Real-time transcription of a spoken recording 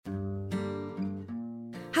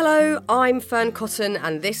Hello, I'm Fern Cotton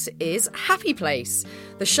and this is Happy Place,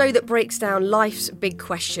 the show that breaks down life's big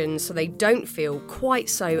questions so they don't feel quite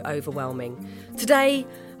so overwhelming. Today,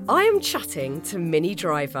 I am chatting to Minnie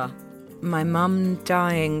Driver. My mum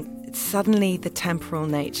dying, suddenly the temporal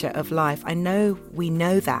nature of life. I know we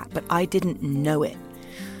know that, but I didn't know it.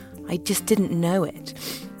 I just didn't know it.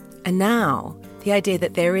 And now, the idea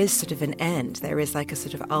that there is sort of an end, there is like a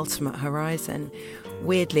sort of ultimate horizon,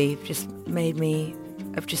 weirdly just made me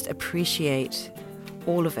just appreciate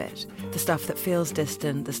all of it. The stuff that feels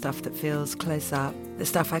distant, the stuff that feels close up, the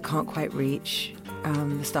stuff I can't quite reach,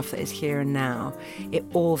 the stuff that is here and now. It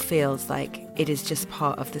all feels like it is just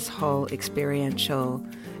part of this whole experiential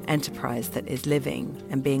enterprise that is living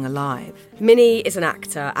and being alive. Minnie is an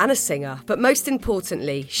actor and a singer, but most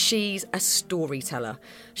importantly, she's a storyteller.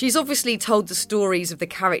 She's obviously told the stories of the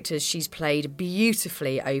characters she's played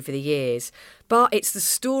beautifully over the years, but it's the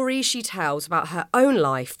stories she tells about her own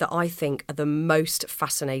life that I think are the most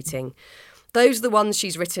fascinating. Those are the ones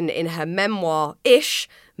she's written in her memoir-ish,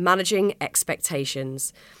 Managing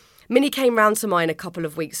Expectations. Minnie came round to mine a couple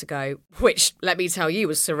of weeks ago, which, let me tell you,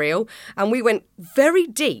 was surreal, and we went very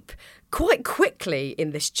deep, quite quickly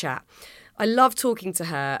in this chat. I love talking to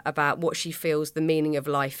her about what she feels the meaning of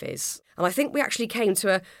life is, and I think we actually came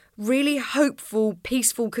to a really hopeful,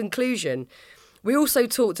 peaceful conclusion. We also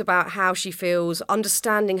talked about how she feels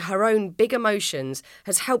understanding her own big emotions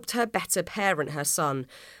has helped her better parent her son,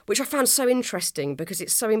 which I found so interesting because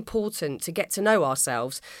it's so important to get to know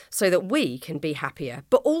ourselves so that we can be happier,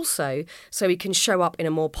 but also so we can show up in a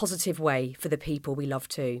more positive way for the people we love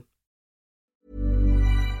too.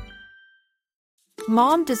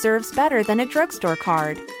 Mom deserves better than a drugstore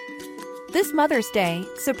card. This Mother's Day,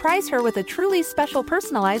 surprise her with a truly special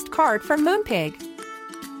personalized card from Moonpig.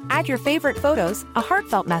 Add your favorite photos, a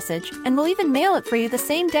heartfelt message, and we'll even mail it for you the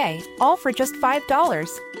same day, all for just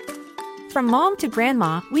 $5. From mom to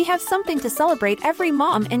grandma, we have something to celebrate every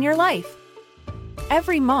mom in your life.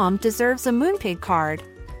 Every mom deserves a Moonpig card.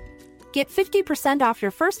 Get 50% off your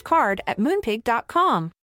first card at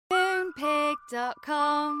moonpig.com.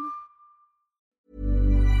 Moonpig.com.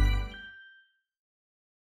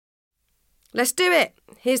 Let's do it.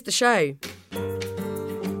 Here's the show.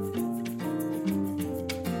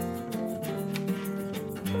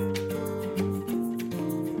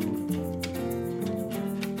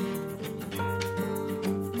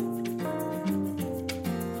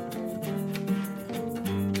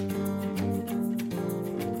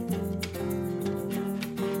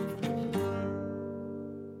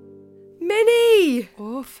 Minnie!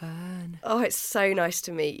 Oh, Fern. Oh, it's so nice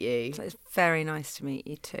to meet you. It's very nice to meet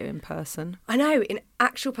you too in person. I know, in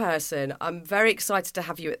actual person. I'm very excited to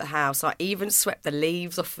have you at the house. I even swept the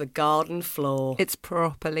leaves off the garden floor. It's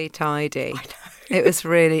properly tidy. I know.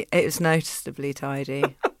 It was noticeably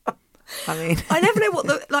tidy. I mean, I never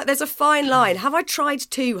know there's a fine line. Have I tried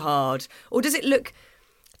too hard? Or does it look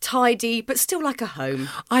tidy, but still like a home?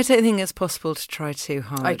 I don't think it's possible to try too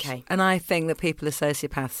hard. Okay. And I think that people are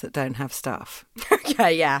sociopaths that don't have stuff.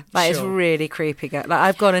 Okay, yeah, Like, sure. It's really creepy. Like,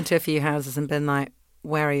 I've gone into a few houses and been like,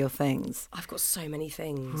 where are your things? I've got so many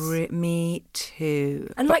things. Me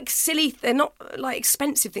too. And like silly, they're not like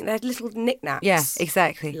expensive things. They're little knickknacks. Yeah,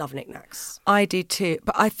 exactly. Love knickknacks. I do too.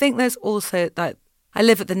 But I think there's also, like, I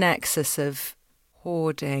live at the nexus of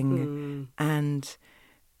hoarding and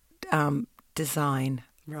design.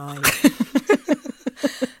 Right.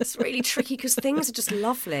 It's really tricky because things are just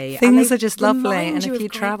lovely. Things are just lovely. And you if of you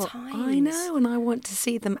great travel, times. I know, and I want to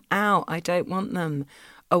see them out. I don't want them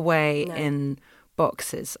away in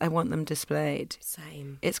boxes. I want them displayed.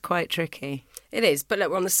 Same. It's quite tricky. It is, but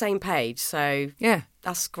look, we're on the same page, so Yeah.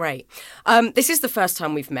 that's great. This is the first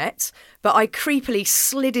time we've met, but I creepily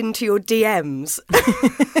slid into your DMs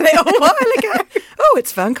a little while ago. Oh,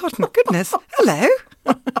 it's Fern Cotton. Goodness. Hello.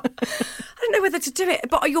 I don't know whether to do it,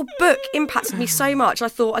 but your book impacted me so much. I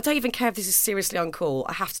thought, I don't even care if this is seriously uncool.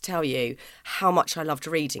 I have to tell you how much I loved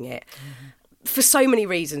reading it. For so many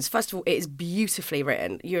reasons. First of all, it is beautifully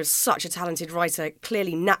written. You're such a talented writer,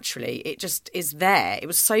 clearly, naturally. It just is there. It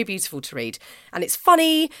was so beautiful to read. And it's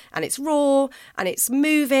funny, and it's raw, and it's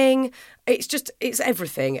moving. It's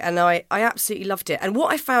everything. And I absolutely loved it. And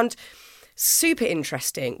what I found super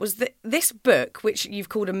interesting was that this book, which you've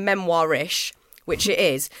called a memoir-ish, which it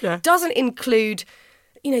is, doesn't include,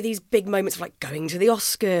 you know, these big moments of like going to the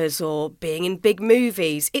Oscars or being in big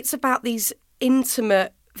movies. It's about these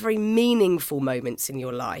intimate, very meaningful moments in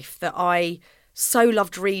your life that I so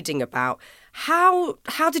loved reading about. How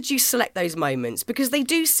did you select those moments? Because they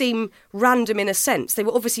do seem random in a sense. They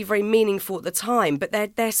were obviously very meaningful at the time, but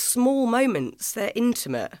they're small moments. They're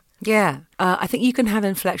intimate. Yeah. I think you can have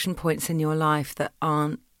inflection points in your life that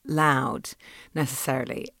aren't loud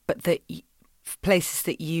necessarily, but places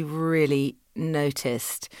that you really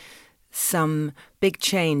noticed some big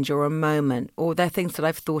change or a moment, or they're things that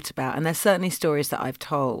I've thought about, and there's certainly stories that I've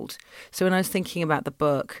told. So when I was thinking about the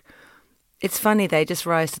book, it's funny, they just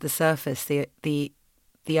rise to the surface. The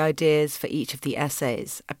ideas for each of the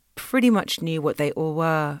essays, I pretty much knew what they all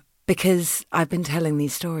were because I've been telling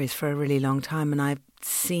these stories for a really long time, and I've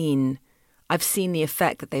seen the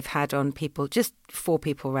effect that they've had on people, just 4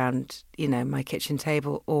 people around, my kitchen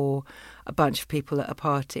table, or a bunch of people at a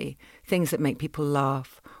party, things that make people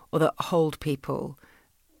laugh or that hold people.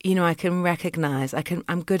 I can recognise,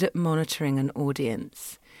 I'm good at monitoring an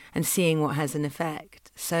audience and seeing what has an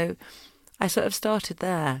effect. So I sort of started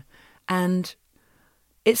there. And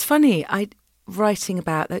it's funny, writing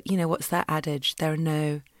about that, what's that adage? There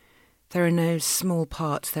are no small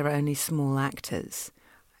parts, there are only small actors.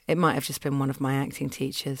 It might have just been one of my acting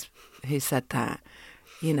teachers who said that,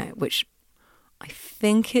 which I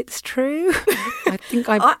think it's true. I think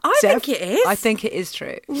it is. I think it is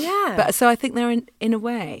true. Yeah. But so I think in a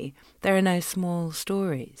way, there are no small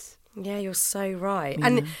stories. Yeah, you're so right.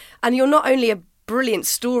 Yeah. And you're not only a brilliant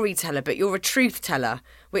storyteller, but you're a truth teller,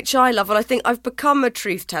 which I love. And I think I've become a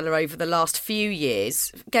truth teller over the last few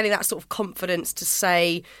years, getting that sort of confidence to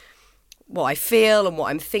say what I feel and what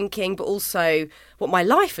I'm thinking, but also what my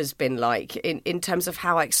life has been like in terms of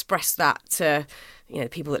how I express that to,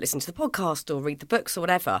 people that listen to the podcast or read the books or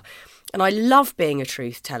whatever. And I love being a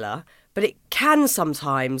truth teller, but it can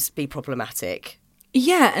sometimes be problematic.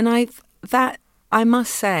 Yeah, and I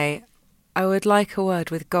must say, I would like a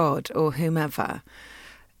word with God or whomever,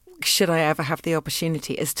 should I ever have the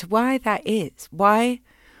opportunity, as to why that is. Why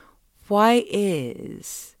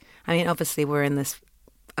is, obviously we're in this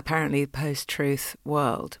apparently post-truth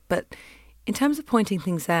world, but in terms of pointing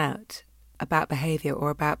things out about behaviour or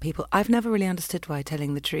about people, I've never really understood why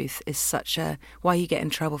telling the truth is why you get in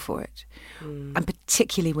trouble for it. And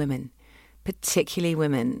particularly women.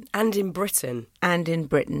 And in Britain.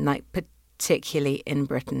 Particularly in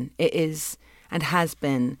Britain. It is and has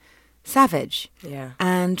been savage. Yeah.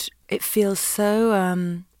 And it feels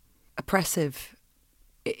so oppressive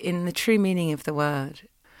in the true meaning of the word.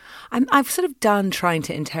 I've sort of done trying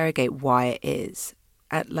to interrogate why it is,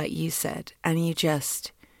 like you said, and you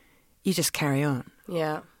just carry on.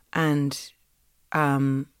 Yeah. And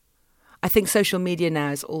I think social media now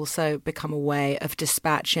has also become a way of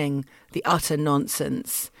dispatching the utter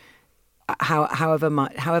nonsense. However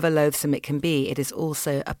loathsome it can be, it is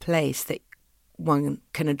also a place that one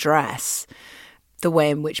can address the way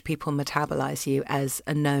in which people metabolize you as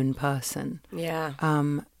a known person. Yeah.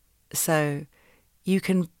 So you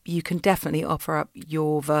can definitely offer up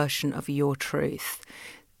your version of your truth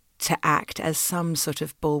to act as some sort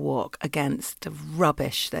of bulwark against the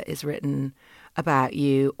rubbish that is written about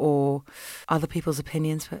you or other people's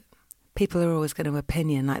opinions. But people are always going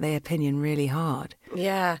to they opinion really hard.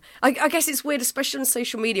 Yeah. I guess it's weird, especially on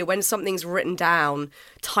social media, when something's written down,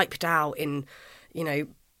 typed out in,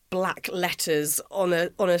 black letters on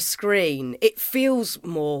a screen. It feels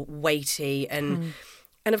more weighty and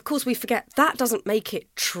of course we forget that doesn't make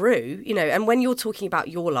it true, and when you're talking about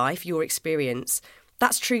your life, your experience,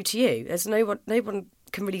 that's true to you. There's no one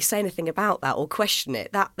can really say anything about that or question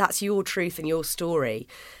it. That's your truth and your story.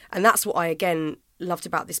 And that's what I, again, loved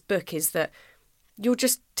about this book, is that you're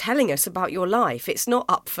just telling us about your life. It's not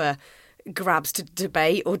up for grabs to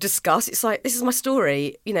debate or discuss. It's like, this is my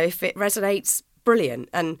story. If it resonates, brilliant.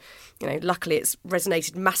 And, luckily it's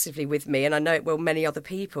resonated massively with me, and I know it will many other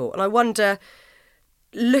people. And I wonder,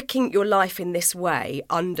 looking at your life in this way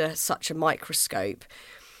under such a microscope,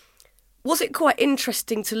 was it quite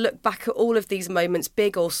interesting to look back at all of these moments,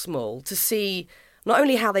 big or small, to see not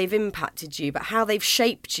only how they've impacted you, but how they've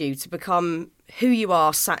shaped you to become who you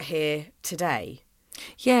are sat here today?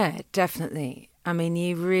 Yeah, definitely.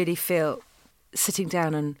 You really feel sitting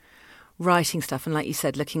down and writing stuff, and like you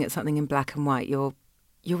said, looking at something in black and white, you're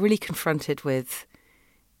really confronted with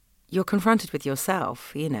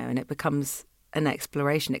yourself, and it becomes an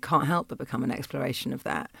exploration. It can't help but become an exploration of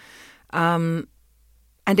that.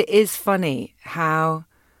 And it is funny how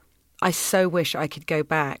I so wish I could go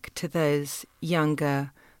back to those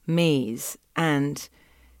younger me's and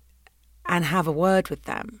have a word with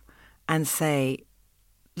them and say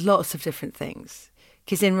lots of different things.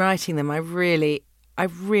 Because in writing them, I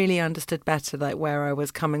really understood better where I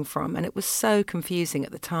was coming from, and it was so confusing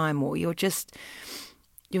at the time. Or you're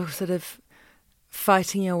sort of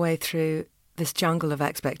fighting your way through this jungle of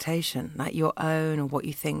expectation, like your own or what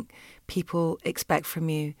you think people expect from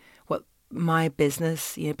you, what my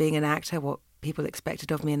business, being an actor, what people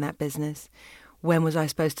expected of me in that business. When was I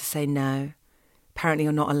supposed to say no? Apparently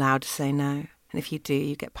you're not allowed to say no. And if you do,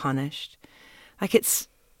 you get punished. Like it's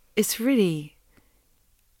really,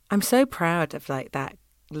 I'm so proud of like that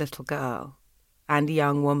little girl and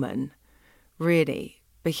young woman, really,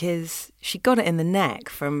 because she got it in the neck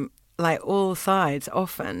from like all sides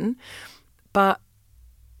often. But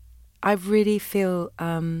I really feel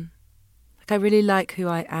like I really like who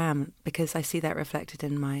I am because I see that reflected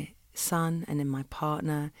in my son and in my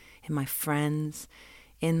partner, in my friends,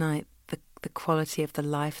 in like the quality of the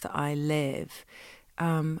life that I live.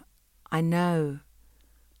 I know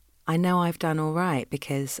I've done all right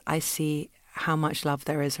because I see how much love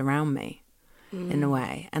there is around me in a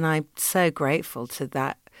way. And I'm so grateful to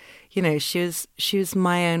that. You know, she was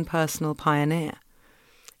my own personal pioneer.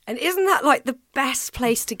 And isn't that like the best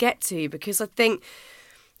place to get to? Because I think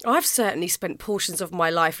I've certainly spent portions of my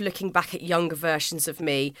life looking back at younger versions of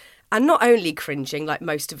me and not only cringing, like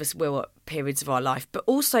most of us will at periods of our life, but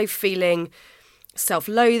also feeling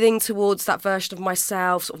self-loathing towards that version of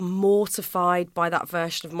myself, sort of mortified by that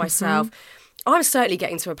version of myself. I'm certainly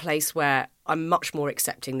getting to a place where I'm much more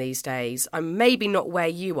accepting these days. I'm maybe not where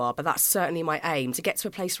you are, but that's certainly my aim, to get to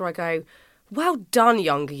a place where I go, well done,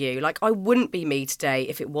 younger you. Like, I wouldn't be me today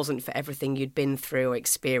if it wasn't for everything you'd been through or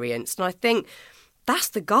experienced. And I think that's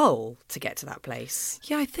the goal, to get to that place.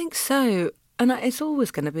 Yeah, I think so. And it's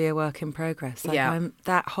always going to be a work in progress. Like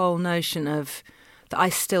that whole notion of that I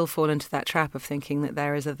still fall into that trap of thinking that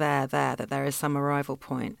there is a there, that there is some arrival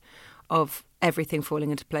point of everything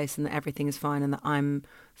falling into place and that everything is fine and that I'm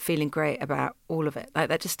feeling great about all of it. Like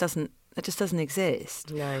that just doesn't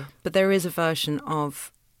exist. No. But there is a version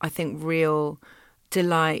of, I think, real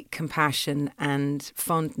delight, compassion and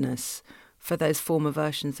fondness for those former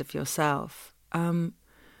versions of yourself.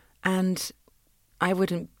 And I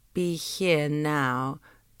wouldn't be here now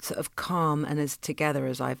sort of calm and as together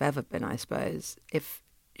as I've ever been, I suppose, if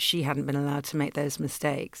she hadn't been allowed to make those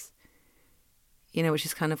mistakes. You know, which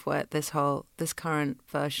is kind of what this current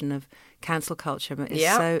version of cancel culture is.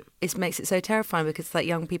 So it makes it so terrifying because like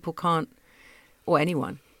young people can't, or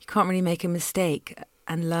anyone, you can't really make a mistake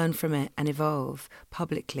and learn from it and evolve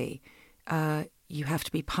publicly. You have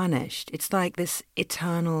to be punished. It's like this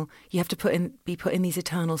eternal, you have to be put in these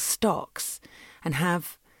eternal stocks and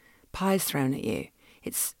have pies thrown at you.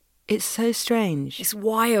 It's so strange. It's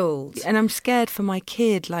wild. And I'm scared for my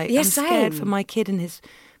kid. Like, I'm scared for my kid and his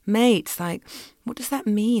mates. Like, what does that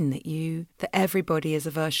mean that everybody is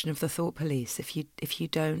a version of the thought police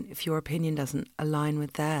if your opinion doesn't align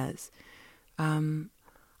with theirs? I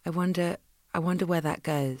wonder where that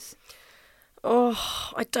goes.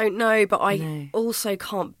 Oh, I don't know, but I also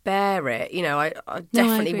can't bear it. You know, I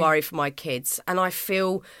definitely worry for my kids. And I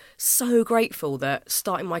feel so grateful that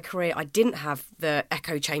starting my career, I didn't have the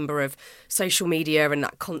echo chamber of social media and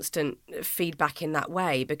that constant feedback in that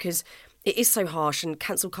way, because it is so harsh and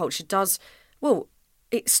cancel culture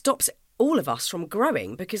it stops all of us from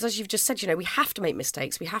growing, because as you've just said, you know, we have to make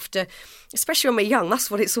mistakes. We have to, especially when we're young,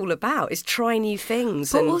 that's what it's all about, is try new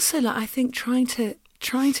things. But also, like, I think trying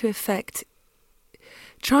to affect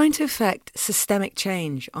systemic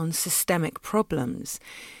change on systemic problems,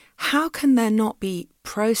 how can there not be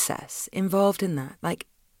process involved in that? Like,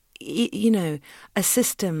 you know, a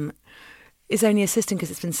system is only a system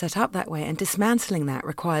because it's been set up that way, and dismantling that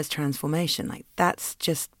requires transformation. Like, that's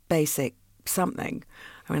just basic something.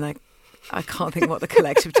 I mean, like, I can't think what the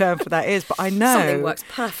collective term for that is, but I know something works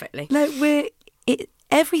perfectly. No,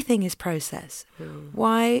 everything is process.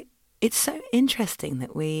 Why? It's so interesting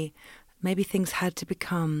that maybe things had to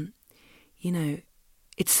become, you know,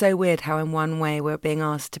 it's so weird how in one way we're being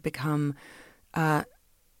asked to become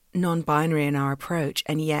non-binary in our approach,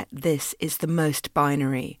 and yet this is the most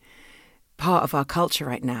binary part of our culture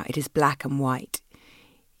right now. It is black and white.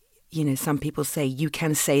 You know, some people say you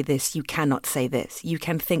can say this, you cannot say this. You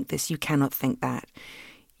can think this, you cannot think that.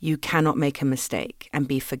 You cannot make a mistake and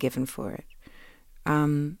be forgiven for it.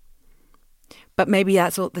 But maybe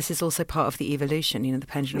this is also part of the evolution. You know, the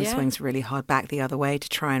pendulum swings really hard back the other way to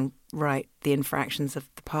try and right the infractions of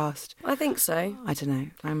the past. I think so. I don't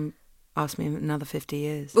know. Ask me in another 50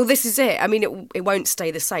 years. Well, this is it. I mean, it won't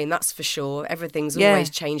stay the same, that's for sure. Everything's always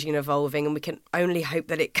changing and evolving, and we can only hope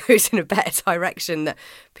that it goes in a better direction, that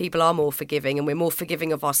people are more forgiving and we're more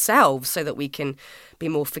forgiving of ourselves so that we can be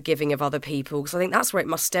more forgiving of other people. Because I think that's where it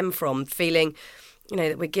must stem from, feeling, you know,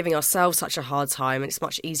 that we're giving ourselves such a hard time, and it's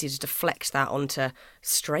much easier to deflect that onto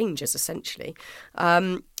strangers, essentially.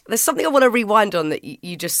 There's something I want to rewind on that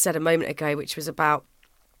you just said a moment ago, which was about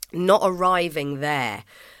not arriving there.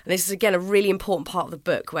 And this is, again, a really important part of the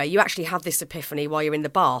book where you actually have this epiphany while you're in the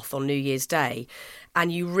bath on New Year's Day,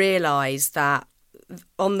 and you realise that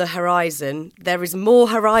on the horizon, there is more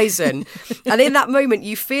horizon. And in that moment,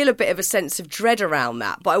 you feel a bit of a sense of dread around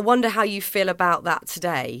that. But I wonder how you feel about that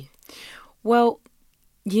today. Well,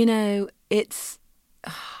 it's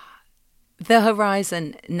the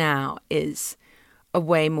horizon now is a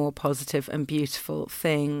way more positive and beautiful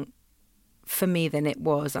thing for me than it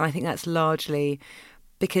was. And I think that's largely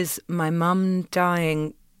because my mum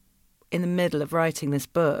dying in the middle of writing this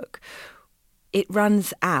book, it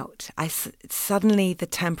runs out. Suddenly the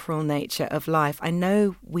temporal nature of life, I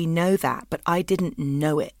know we know that, but I didn't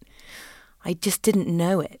know it. I just didn't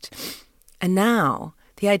know it. And now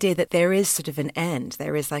the idea that there is sort of an end,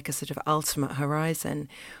 there is like a sort of ultimate horizon,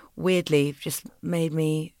 weirdly just made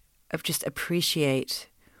me just appreciate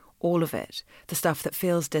all of it. The stuff that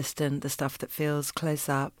feels distant, the stuff that feels close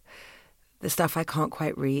up, the stuff I can't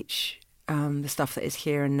quite reach, the stuff that is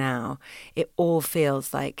here and now. It all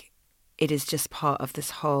feels like it is just part of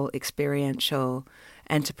this whole experiential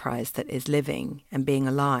enterprise that is living and being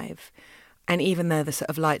alive. And even though the sort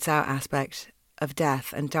of lights out aspect of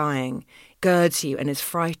death and dying girds you and is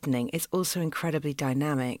frightening, it's also incredibly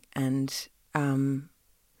dynamic. And I'm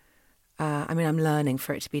learning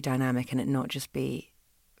for it to be dynamic and it not just be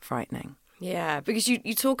frightening. Yeah, because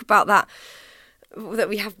you talk about that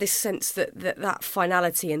we have this sense that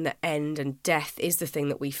finality and the end and death is the thing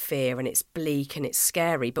that we fear, and it's bleak and it's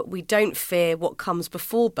scary, but we don't fear what comes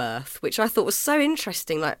before birth, which I thought was so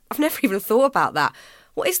interesting. Like, I've never even thought about that.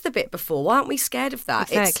 What is the bit before? Why aren't we scared of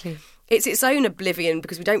that? Exactly. It's its own oblivion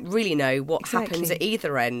because we don't really know what happens at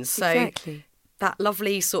either end. So that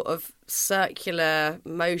lovely sort of circular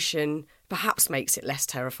motion perhaps makes it less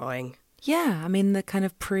terrifying. Yeah, I mean, the kind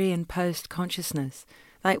of pre and post consciousness.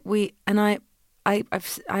 Like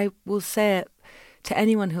I will say it to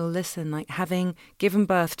anyone who'll listen, like having given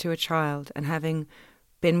birth to a child and having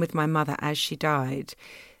been with my mother as she died,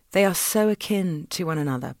 they are so akin to one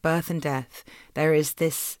another, birth and death. There is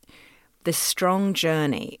this strong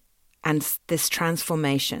journey and this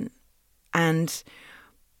transformation. And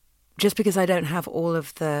just because I don't have all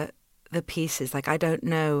of the pieces, like I don't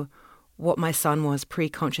know what my son was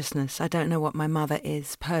pre-consciousness, I don't know what my mother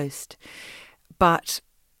is post, but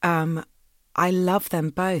I love them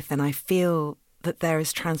both, and I feel that there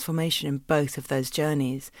is transformation in both of those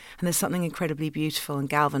journeys. And there's something incredibly beautiful and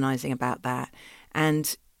galvanizing about that.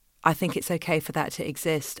 And I think it's okay for that to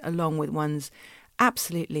exist along with one's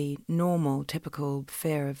absolutely normal, typical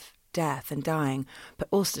fear of death and dying, but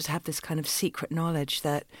also to have this kind of secret knowledge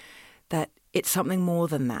that it's something more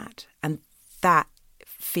than that. And that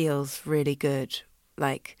feels really good.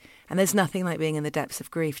 And there's nothing like being in the depths of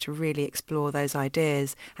grief to really explore those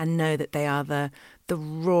ideas and know that they are the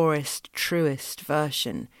rawest, truest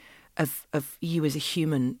version of you as a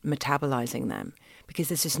human metabolizing them, because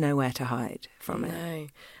there's just nowhere to hide from it. No.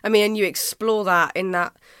 I mean, and you explore that in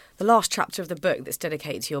the last chapter of the book that's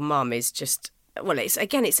dedicated to your mum is just, well, it's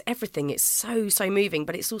everything. It's so moving,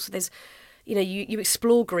 but it's also there's, you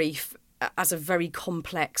explore grief as a very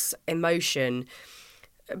complex emotion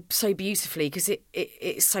so beautifully because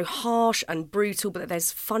it's so harsh and brutal, but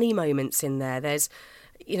there's funny moments in there. There's,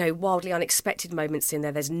 wildly unexpected moments in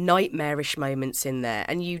there. There's nightmarish moments in there,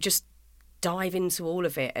 and you just dive into all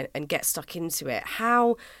of it and get stuck into it.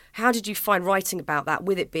 How did you find writing about that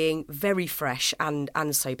with it being very fresh and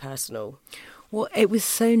so personal? Well, it was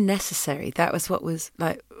so necessary. That was what was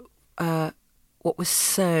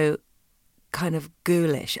so kind of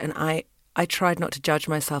ghoulish, and I tried not to judge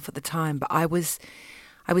myself at the time, but I was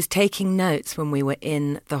taking notes when we were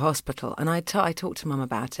in the hospital, and I talked to Mum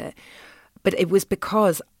about it. But it was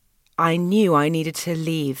because I knew I needed to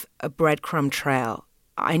leave a breadcrumb trail.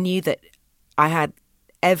 I knew that I had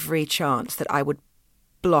every chance that I would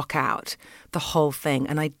block out the whole thing,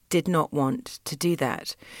 and I did not want to do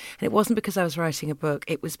that. And it wasn't because I was writing a book.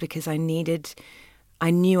 It was because I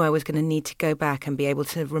knew I was going to need to go back and be able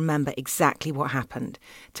to remember exactly what happened,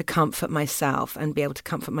 to comfort myself and be able to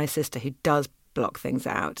comfort my sister who does block things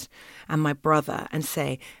out, and my brother, and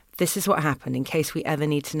say, this is what happened in case we ever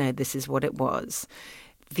need to know this is what it was.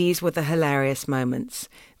 These were the hilarious moments.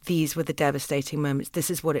 These were the devastating moments.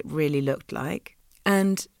 This is what it really looked like.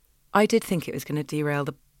 And I did think it was going to derail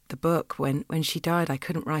the book. When she died, I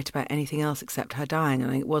couldn't write about anything else except her dying,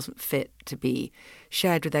 and it wasn't fit to be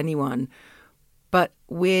shared with anyone. But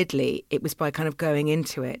weirdly, it was by kind of going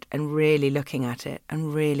into it and really looking at it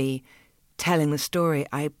and really telling the story,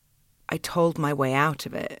 I told my way out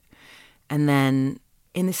of it. And then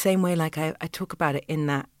in the same way, like I talk about it in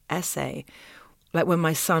that essay, like when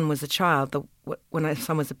my son was a child, when my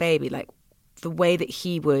son was a baby, like the way that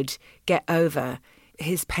he would get over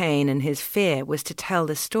his pain and his fear was to tell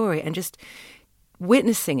the story, and just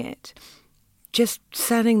witnessing it, just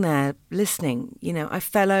standing there listening. You know, I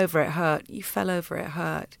fell over, it hurt. You fell over, it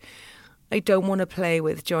hurt. I don't want to play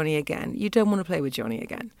with Johnny again. You don't want to play with Johnny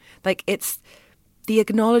again. Like, it's the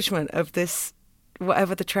acknowledgement of this,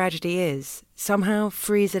 whatever the tragedy is, somehow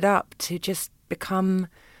frees it up to just become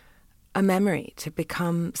a memory, to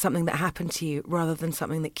become something that happened to you rather than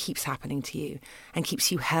something that keeps happening to you and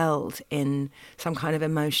keeps you held in some kind of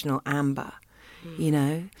emotional amber, you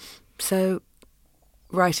know? So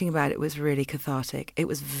writing about it was really cathartic. It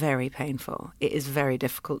was very painful. It is very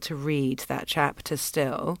difficult to read that chapter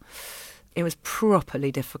still. It was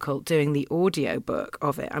properly difficult doing the audio book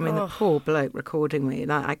of it. I mean, the poor bloke recording me,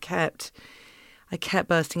 like, I kept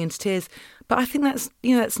bursting into tears. But I think that's,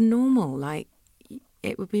 you know, that's normal. Like,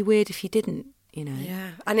 it would be weird if you didn't, you know.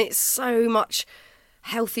 Yeah, and it's so much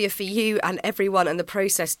healthier for you and everyone and the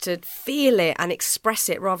process to feel it and express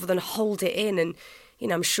it rather than hold it in. And, you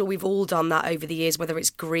know, I'm sure we've all done that over the years, whether it's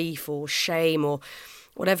grief or shame or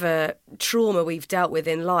whatever trauma we've dealt with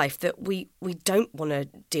in life, that we don't want to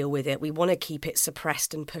deal with it. We want to keep it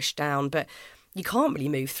suppressed and pushed down, but you can't really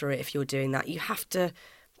move through it if you're doing that. You have to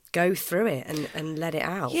go through it and let it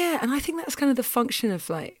out. Yeah, and I think that's kind of the function of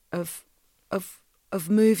like of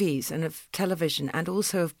movies and of television and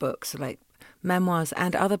also of books, like memoirs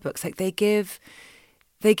and other books. Like they give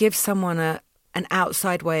someone an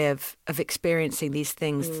outside way of experiencing these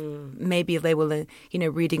things. Maybe they will, you know,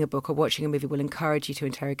 reading a book or watching a movie will encourage you to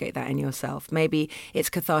interrogate that in yourself. Maybe it's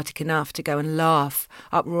cathartic enough to go and laugh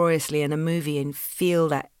uproariously in a movie and feel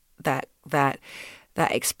that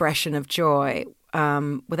expression of joy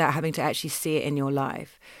without having to actually see it in your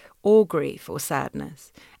life, or grief or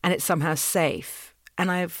sadness, and it's somehow safe. And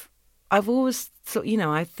I've always thought, you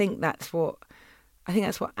know, I think that's what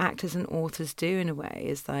actors and authors do in a way,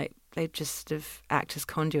 is like they just sort of act as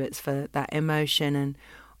conduits for that emotion and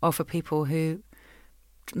offer people who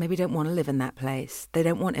maybe don't want to live in that place. They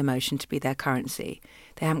don't want emotion to be their currency.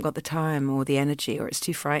 They haven't got the time or the energy, or it's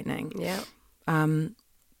too frightening. Yeah.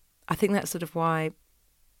 I think that's sort of why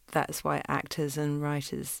actors and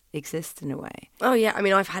writers exist in a way. Oh yeah, I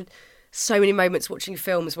mean, I've had so many moments watching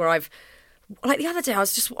films where like the other day, I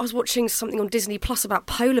was watching something on Disney Plus about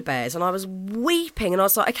polar bears, and I was weeping, and I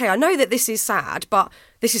was like, okay, I know that this is sad, but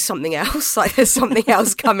this is something else. Like, there's something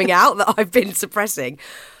else coming out that I've been suppressing.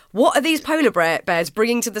 What are these polar bears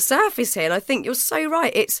bringing to the surface here? And I think you're so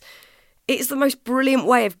right. It's the most brilliant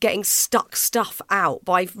way of getting stuck stuff out,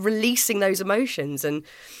 by releasing those emotions and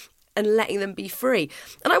letting them be free.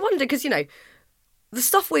 And I wonder, because, you know, the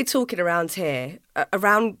stuff we're talking around here,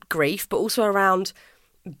 around grief, but also around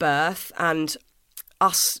birth and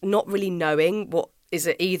us not really knowing what is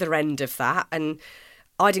at either end of that. And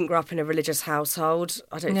I didn't grow up in a religious household.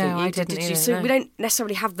 I don't think you did. Did you? So we don't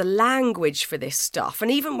necessarily have the language for this stuff.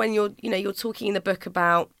 And even when you're talking in the book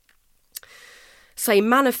about, say,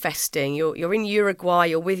 manifesting, you're in Uruguay,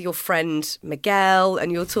 you're with your friend Miguel,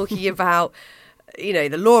 and you're talking about, you know,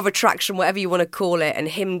 the law of attraction, whatever you want to call it, and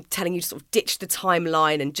him telling you to sort of ditch the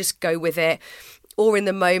timeline and just go with it. Or in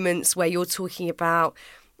the moments where you're talking about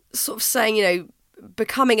sort of saying, you know,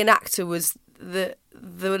 becoming an actor was the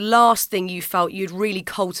last thing you felt you'd really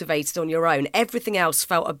cultivated on your own. Everything else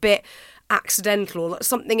felt a bit accidental, or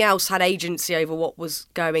something else had agency over what was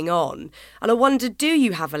going on. And I wonder, do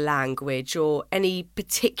you have a language or any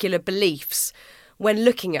particular beliefs when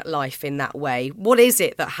looking at life in that way? What is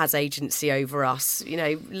it that has agency over us? You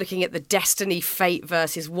know, looking at the destiny, fate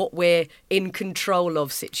versus what we're in control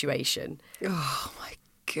of situation. Oh, my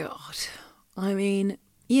God. I mean,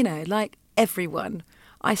 you know, like everyone,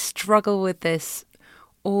 I struggle with this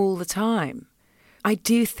all the time. I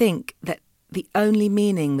do think that the only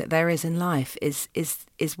meaning that there is in life is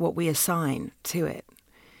what we assign to it.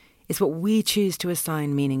 It's what we choose to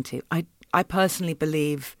assign meaning to. I personally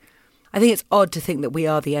believe, I think it's odd to think that we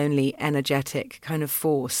are the only energetic kind of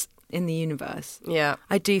force in the universe. Yeah.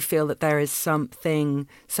 I do feel that there is some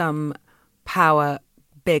power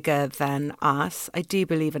bigger than us. I do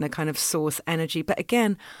believe in a kind of source energy. But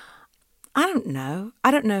again, I don't know.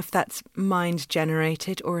 I don't know if that's mind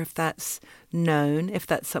generated or if that's known, if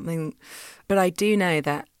that's something. But I do know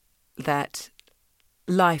that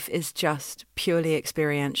life is just purely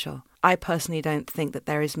experiential. I personally don't think that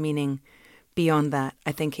there is meaning beyond that.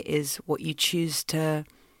 I think it is what you choose to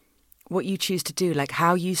do, like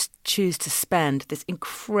how you choose to spend this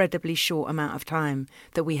incredibly short amount of time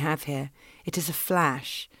that we have here. It is a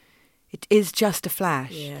flash. It is just a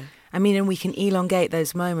flash. Yeah. I mean, and we can elongate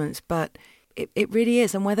those moments, but it really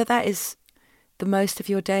is. And whether that is the most of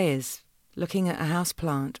your day is looking at a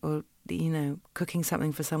houseplant or, cooking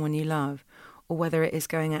something for someone you love, or whether it is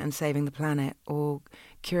going out and saving the planet or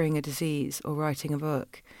curing a disease or writing a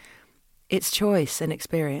book. It's choice and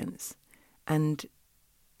experience. And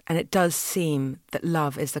it does seem that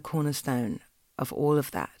love is the cornerstone of all of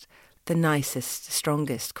that, the nicest,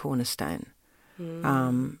 strongest cornerstone,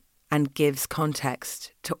 and gives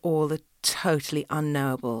context to all the totally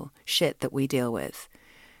unknowable shit that we deal with.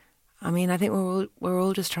 I mean, I think we're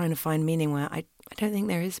all just trying to find meaning where I don't think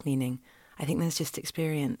there is meaning. I think there's just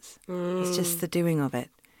experience. It's just the doing of it.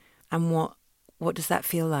 And what does that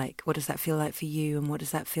feel like? What does that feel like for you? And what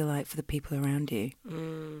does that feel like for the people around you?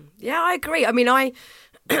 Yeah, I agree. I mean, I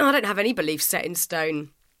don't have any beliefs set in stone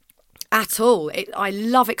at all. I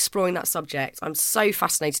love exploring that subject. I'm so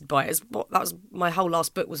fascinated by it. That was my whole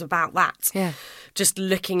last book was about that. Yeah. Just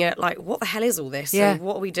looking at like, what the hell is all this? Yeah. And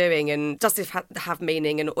what are we doing? And does this have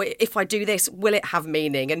meaning? And if I do this, will it have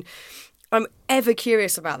meaning? And I'm ever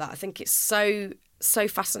curious about that. I think it's so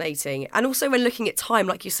fascinating. And also when looking at time,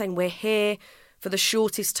 like you're saying, we're here for the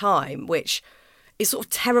shortest time, which is sort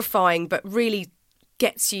of terrifying, but really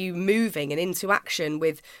gets you moving and into action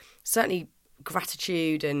with certainly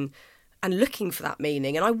gratitude and looking for that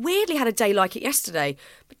meaning. And I weirdly had a day like it yesterday,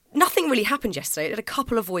 but nothing really happened yesterday. It had a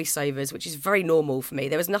couple of voiceovers, which is very normal for me.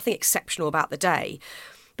 There was nothing exceptional about the day.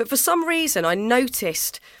 But for some reason, I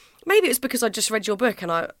noticed, maybe it was because I just read your book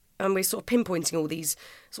and we're sort of pinpointing all these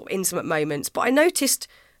sort of intimate moments, but I noticed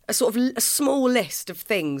a sort of a small list of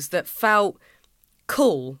things that felt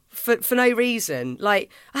cool for no reason.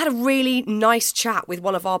 Like, I had a really nice chat with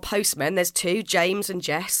one of our postmen. There's two, James and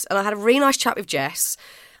Jess, and I had a really nice chat with Jess.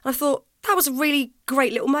 And I thought, that was a really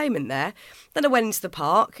great little moment there. Then I went into the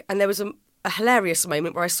park and there was a hilarious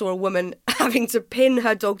moment where I saw a woman having to pin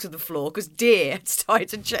her dog to the floor because deer had started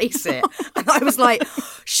to chase it. And I was like,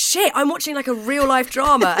 shit, I'm watching like a real life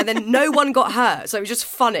drama, and then no one got hurt. So it was just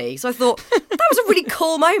funny. So I thought, that was a really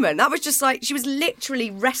cool moment. That was just like, she was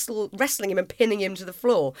literally wrestling him and pinning him to the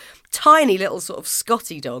floor. Tiny little sort of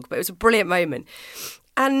Scotty dog, but it was a brilliant moment.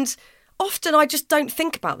 And often I just don't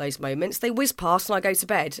think about those moments. They whiz past and I go to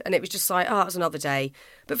bed, and it was just like, oh, it was another day.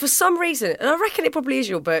 But for some reason, and I reckon it probably is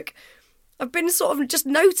your book, I've been sort of just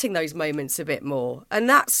noting those moments a bit more. And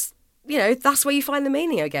that's where you find the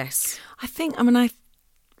meaning, I guess. I think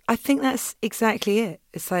that's exactly it.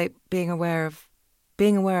 It's like being aware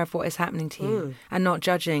of what is happening to you and not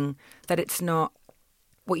judging that it's not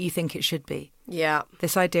what you think it should be. Yeah.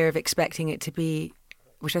 This idea of expecting it to be,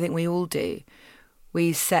 which I think we all do.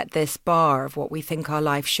 We set this bar of what we think our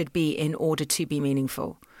life should be in order to be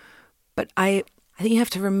meaningful. But I think you have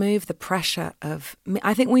to remove the pressure of...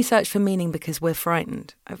 I think we search for meaning because we're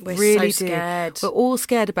frightened. We're really so scared. We're all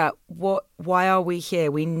scared about why are we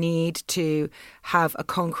here? We need to have a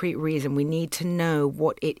concrete reason. We need to know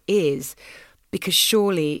what it is, because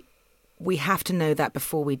surely we have to know that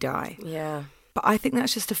before we die. Yeah. But I think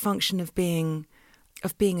that's just a function of being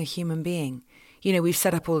a human being. We've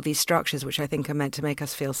set up all these structures which I think are meant to make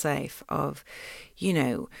us feel safe of,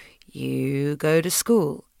 you go to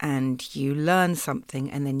school and you learn something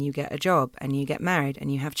and then you get a job and you get married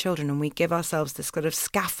and you have children, and we give ourselves this sort of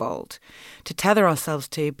scaffold to tether ourselves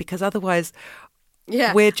to, because otherwise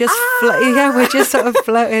we're just we're just sort of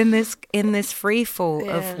floating in this free fall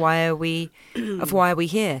of why are we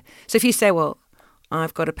here. So if you say, well,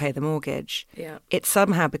 I've got to pay the mortgage, it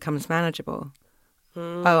somehow becomes manageable.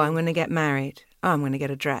 Oh, I'm going to get married. Oh, I'm going to get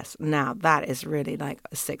a dress. Now that is really like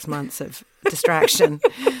 6 months of distraction.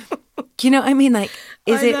 Do you know what I mean? Like,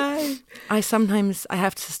 I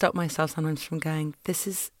have to stop myself sometimes from going,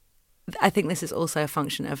 I think this is also a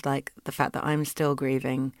function of like the fact that I'm still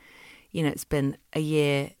grieving. It's been a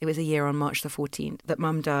year. It was a year on March the 14th that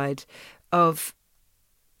Mum died, of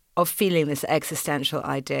feeling this existential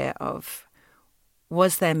idea of,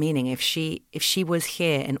 was there meaning if she was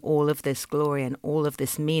here in all of this glory and all of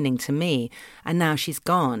this meaning to me, and now she's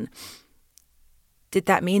gone? Did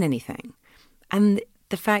that mean anything? And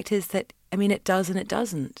the fact is that, it does and it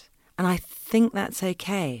doesn't. And I think that's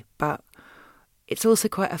okay, but it's also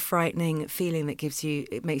quite a frightening feeling that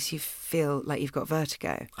it makes you feel like you've got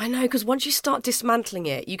vertigo. I know, because once you start dismantling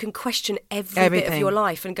it, you can question everything. Bit of your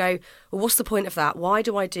life and go, well, what's the point of that? Why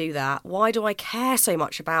do I do that? Why do I care so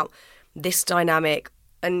much about this dynamic?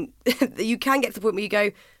 And you can get to the point where you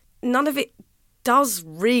go, none of it does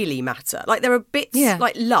really matter. Like, there are bits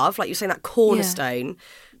like love, like you're saying, that cornerstone. Yeah.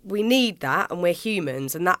 We need that, and we're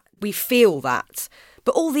humans, and that we feel that.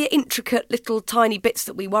 But all the intricate little tiny bits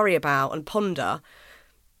that we worry about and ponder,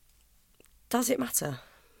 does it matter?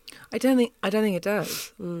 I don't think it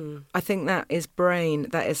does. I think that is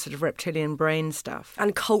sort of reptilian brain stuff.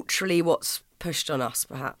 And culturally what's pushed on us,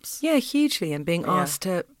 perhaps. Yeah, hugely, and being asked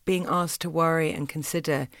to worry and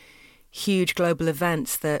consider huge global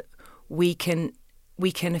events that we can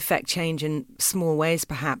affect change in small ways,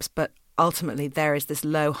 perhaps, but ultimately there is this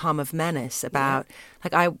low hum of menace about,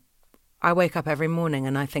 like, I wake up every morning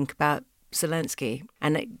and I think about Zelensky,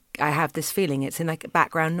 and I have this feeling, it's in like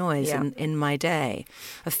background noise in my day,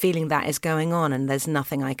 a feeling that is going on, and there's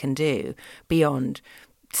nothing I can do beyond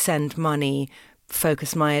send money,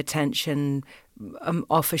 focus my attention,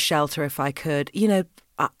 offer shelter if I could. You know,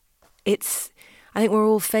 I think we're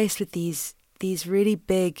all faced with these really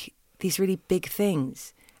big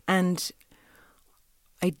things, and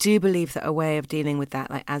I do believe that a way of dealing with that,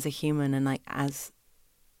 like as a human and like as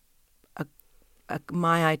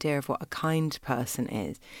my idea of what a kind person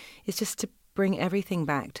is just to bring everything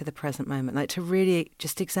back to the present moment, like to really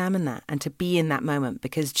just examine that and to be in that moment,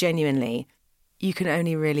 because genuinely you can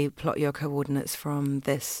only really plot your coordinates from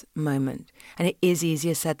this moment. And it is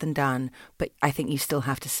easier said than done, but I think you still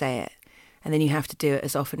have to say it. And then you have to do it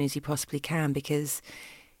as often as you possibly can, because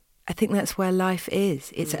I think that's where life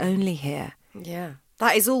is. It's only here. Yeah.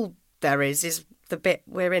 That is all there is the bit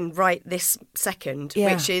we're in right this second,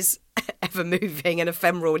 which is ever moving and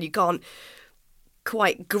ephemeral, and you can't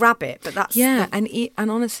quite grab it. But that's and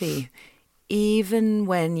honestly, even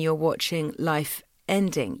when you're watching life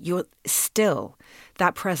ending, you're still,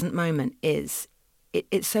 that present moment is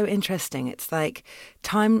it's so interesting. It's like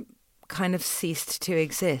time kind of ceased to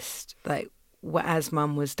exist, like as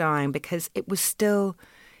Mum was dying, because it was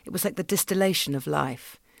like the distillation of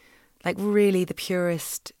life, like really the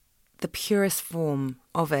purest form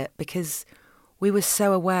of it, because we were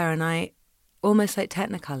so aware, and I almost like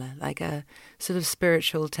Technicolor, like a sort of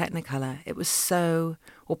spiritual Technicolor. It was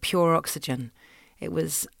or pure oxygen. It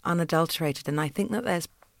was unadulterated. And I think that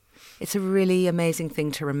it's a really amazing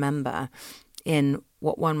thing to remember in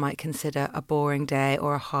what one might consider a boring day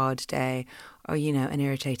or a hard day or, you know, an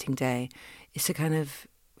irritating day, is to kind of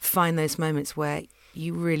find those moments where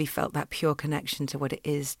you really felt that pure connection to what it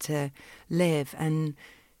is to live, and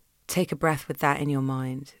take a breath with that in your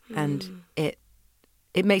mind. And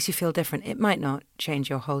it makes you feel different. It might not change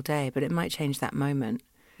your whole day, but it might change that moment.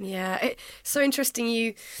 Yeah, it's so interesting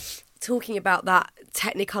you talking about that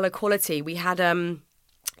Technicolor quality. We had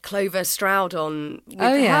Clover Stroud on with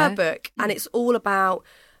her book, and it's all about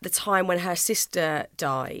the time when her sister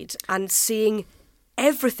died and seeing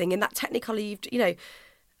everything in that Technicolor. You know,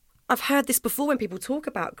 I've heard this before when people talk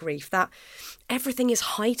about grief, that everything is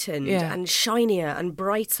heightened and shinier and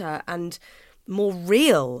brighter and more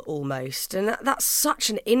real almost. And that's such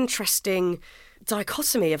an interesting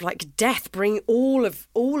dichotomy of like death bringing all of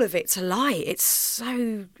it to light. It's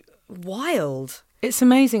so wild. It's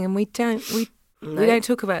amazing, and we don't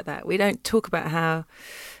talk about that. We don't talk about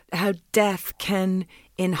how death can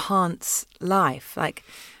enhance life, like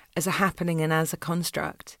as a happening and as a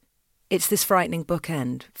construct. It's this frightening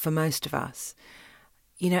bookend for most of us,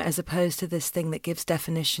 you know, as opposed to this thing that gives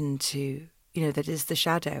definition to, you know, that is the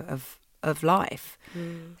shadow of life.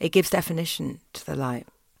 It gives definition to the light.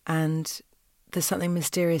 And there's something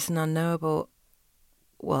mysterious and unknowable.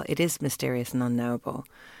 Well, it is mysterious and unknowable,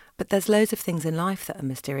 but there's loads of things in life that are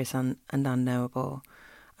mysterious and unknowable.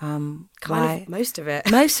 Most of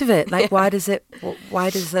it. Most of it. Like, why does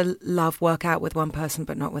the love work out with one person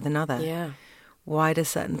but not with another? Yeah. Why do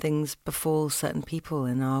certain things befall certain people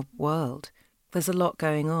in our world? There's a lot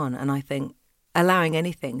going on, and I think allowing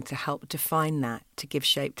anything to help define that, to give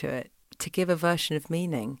shape to it, to give a version of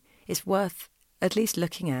meaning, is worth at least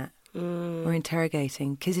looking at or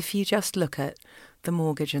interrogating. Because if you just look at the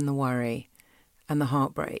mortgage and the worry and the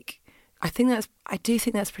heartbreak, I do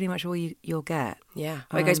think that's pretty much all you'll get. Yeah,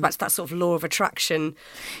 it goes back to that sort of law of attraction.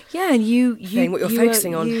 Yeah, and you what you're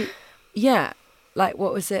focusing on. Yeah, like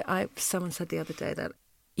what was it? Someone said the other day that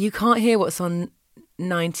you can't hear what's on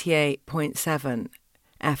 98.7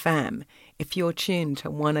 FM if you're tuned to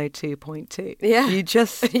 102.2. Yeah,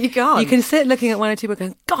 you can't. You can sit looking at 102 and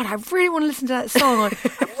going, God, I really want to listen to that song.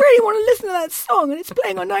 I really want to listen to that song, and it's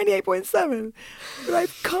playing on 98.7, but I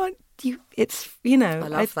can't. It's, you know, I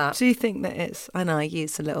love that. Do think that it's, I know I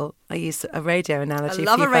used a radio analogy. I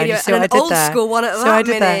love a radio, so and an old school one at that. So I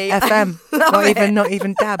did that, FM, not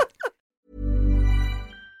even DAB.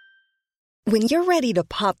 When you're ready to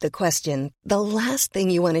pop the question, the last thing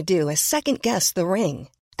you want to do is second guess the ring.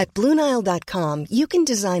 At BlueNile.com, you can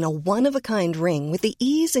design a one-of-a-kind ring with the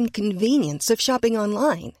ease and convenience of shopping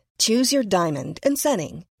online. Choose your diamond and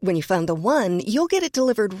setting. When you find the one, you'll get it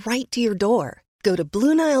delivered right to your door. Go to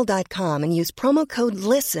BlueNile.com and use promo code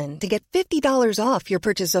LISTEN to get $50 off your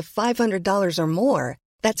purchase of $500 or more.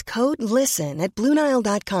 That's code LISTEN at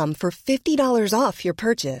BlueNile.com for $50 off your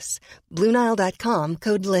purchase. BlueNile.com,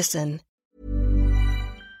 code LISTEN.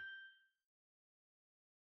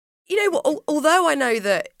 You know what? Although I know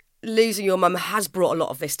that losing your mum has brought a lot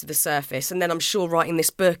of this to the surface, and then I'm sure writing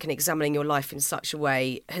this book and examining your life in such a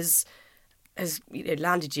way has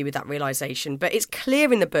landed you with that realisation. But it's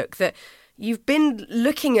clear in the book that you've been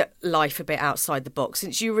looking at life a bit outside the box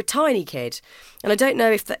since you were a tiny kid. And I don't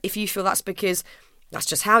know if you feel that's because that's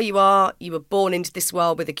just how you are, you were born into this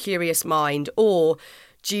world with a curious mind, or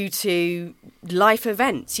due to life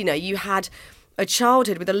events. You know, you had a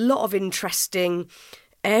childhood with a lot of interesting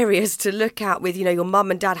areas to look at with, you know, your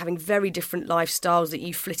mum and dad having very different lifestyles that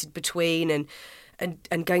you flitted between,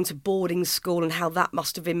 and going to boarding school and how that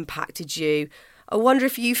must have impacted you. I wonder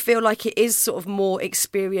if you feel like it is sort of more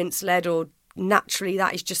experience-led, or naturally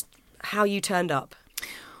that is just how you turned up.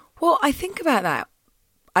 Well, I think about that.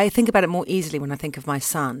 I think about it more easily when I think of my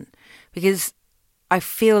son, because I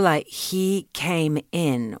feel like he came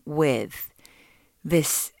in with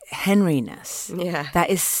this Henry-ness that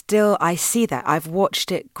is still, I see that. I've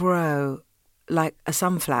watched it grow like a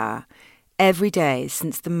sunflower every day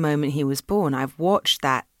since the moment he was born. I've watched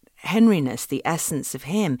that Henry-ness, the essence of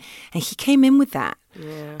him, and he came in with that.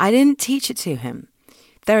 Yeah. I didn't teach it to him.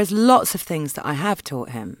 There is lots of things that I have taught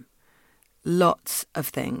him, lots of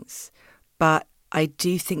things, but I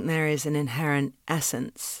do think there is an inherent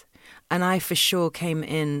essence. And I for sure came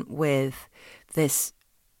in with this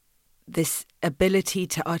ability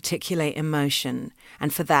to articulate emotion,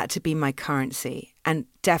 and for that to be my currency, and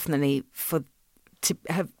definitely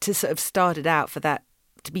to sort of started out for that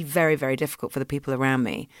to be very, very difficult for the people around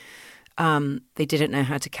me. They didn't know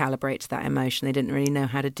how to calibrate to that emotion. They didn't really know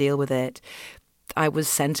how to deal with it. I was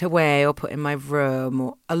sent away or put in my room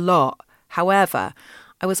or a lot. However,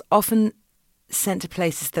 I was often sent to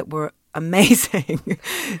places that were amazing.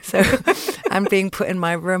 So, and being put in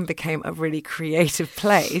my room became a really creative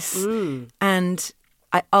place. And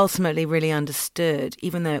I ultimately really understood,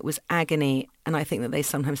 even though it was agony, and I think that they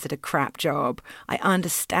sometimes did a crap job, I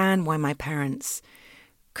understand why my parents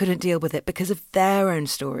couldn't deal with it because of their own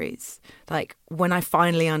stories. Like, when I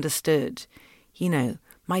finally understood, you know,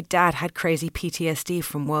 my dad had crazy PTSD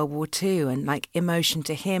from World War II, and like emotion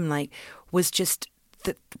to him was just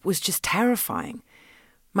terrifying.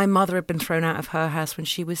 My mother had been thrown out of her house when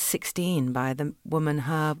she was 16 by the woman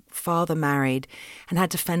her father married and had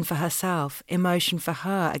to fend for herself. Emotion for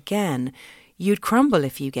her, again, you'd crumble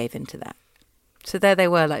if you gave in to that. So there they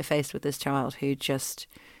were, like, faced with this child who just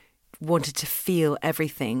wanted to feel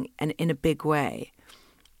everything, and in a big way.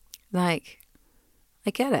 Like,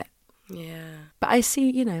 I get it. Yeah. But I see,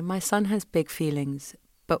 you know, my son has big feelings,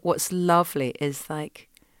 but what's lovely is, like,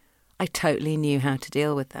 I totally knew how to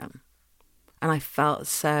deal with them. And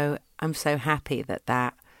I'm so happy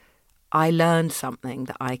that I learned something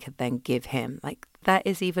that I could then give him. Like, that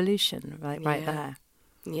is evolution, right there.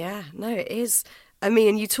 Yeah, no, it is. I mean,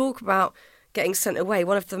 and you talk about getting sent away.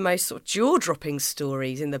 One of the most sort of jaw-dropping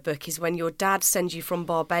stories in the book is when your dad sends you from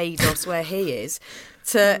Barbados, where he is,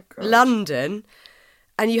 to London,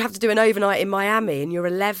 and you have to do an overnight in Miami, and you're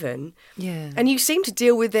 11. Yeah. And you seem to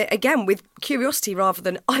deal with it, again, with curiosity rather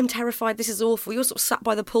than, I'm terrified, this is awful. You're sort of sat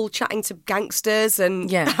by the pool chatting to gangsters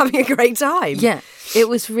and having a great time. Yeah, it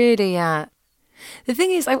was really... the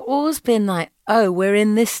thing is, I've always been like, oh, we're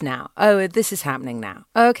in this now. Oh, this is happening now.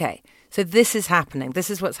 Okay, so this is happening.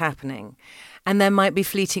 This is what's happening. And there might be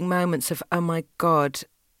fleeting moments of, oh my God,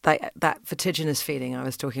 like that vertiginous feeling I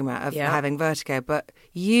was talking about of having vertigo. But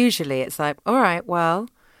usually it's like, all right, well,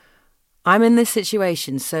 I'm in this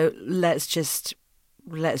situation, so let's just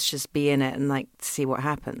be in it and like see what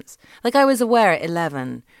happens. Like, I was aware at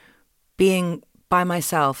 11, being by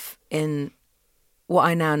myself in what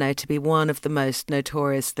I now know to be one of the most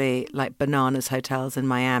notoriously like bananas hotels in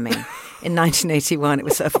Miami. In 1981, it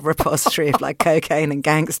was sort of a repository of like cocaine and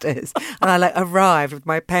gangsters. And I like arrived with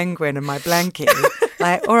my penguin and my blankie.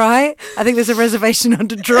 Like, all right, I think there's a reservation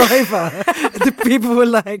under driver. The people were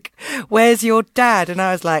like, where's your dad? And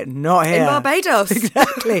I was like, not here. In Barbados.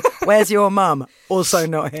 Exactly. Where's your mum? Also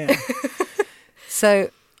not here. So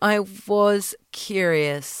I was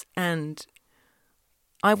curious, and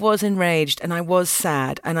I was enraged, and I was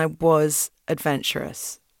sad, and I was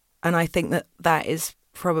adventurous. And I think that is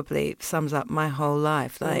probably sums up my whole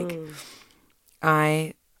life. Like,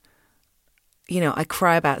 I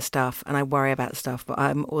cry about stuff and I worry about stuff, but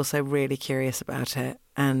I'm also really curious about it.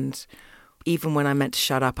 And even when I'm meant to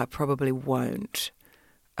shut up, I probably won't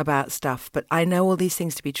about stuff. But I know all these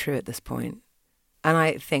things to be true at this point. And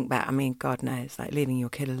I think back, I mean, God knows, like leaving your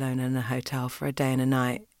kid alone in a hotel for a day and a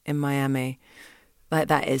night in Miami Like,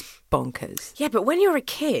 that is bonkers. Yeah, but when you're a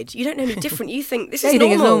kid, you don't know any different. You think this is You normal.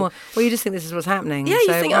 think it's normal. Well, you just think this is what's happening. Yeah, you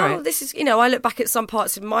so, think, all oh, right. this is, I look back at some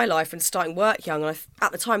parts of my life and starting work young, and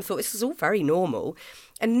at the time thought this is all very normal.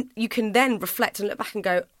 And you can then reflect and look back and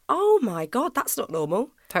go, oh my God, that's not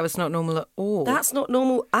normal. That was not normal at all. That's not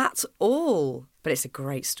normal at all. But it's a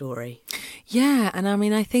great story. Yeah, and I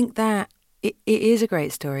mean, I think that it is a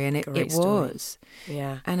great story, and it was.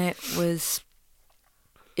 Yeah. And it was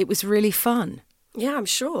really fun. Yeah, I'm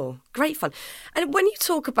sure. Great fun. And when you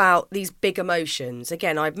talk about these big emotions,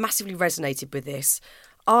 again, I've massively resonated with this.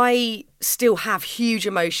 I still have huge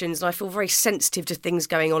emotions and I feel very sensitive to things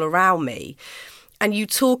going on around me. And you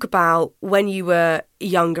talk about when you were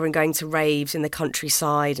younger and going to raves in the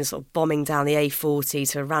countryside and sort of bombing down the A40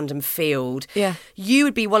 to a random field. Yeah. You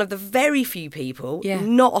would be one of the very few people Yeah.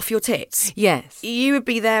 not off your tits. Yes. You would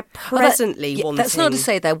be there presently wanting... That's not to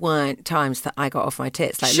say there weren't times that I got off my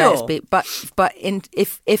tits. Like, Sure. let's be, but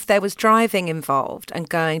if there was driving involved and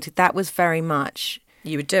going to, that was very much...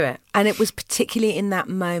 You would do it. And it was particularly in that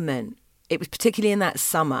moment, it was particularly in that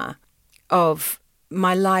summer of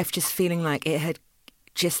my life just feeling like it had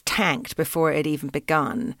just tanked before it had even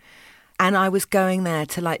begun. And I was going there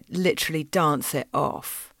to like literally dance it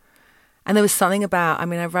off. And there was something about, I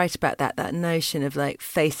mean, I write about that notion of like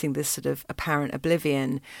facing this sort of apparent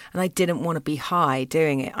oblivion. And I didn't want to be high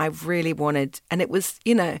doing it. I really wanted, and it was,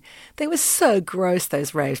 they were so gross,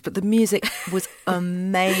 those raves, but the music was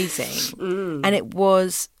amazing.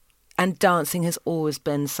 And dancing has always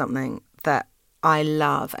been something that I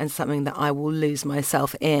love and something that I will lose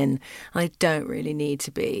myself in. I don't really need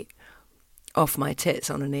to be off my tits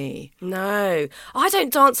on an E. No, I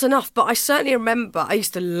don't dance enough, but I certainly remember I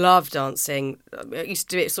used to love dancing. I used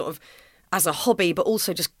to do it sort of as a hobby, but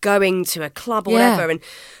also just going to a club or whatever and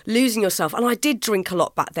losing yourself. And I did drink a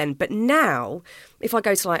lot back then, but now if I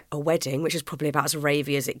go to like a wedding, which is probably about as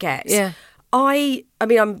ravey as it gets, I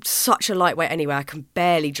mean, I'm such a lightweight anyway. I can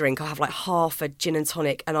barely drink. I have like half a gin and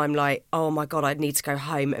tonic and I'm like, oh my God, I need to go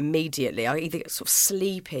home immediately. I either get sort of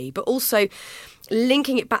sleepy, but also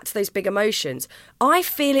linking it back to those big emotions, I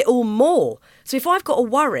feel it all more. So if I've got a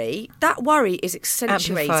worry, that worry is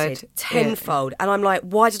accentuated Amplified. tenfold. And I'm like,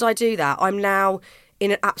 why did I do that? I'm now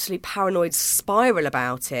in an absolute paranoid spiral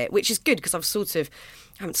about it, which is good because I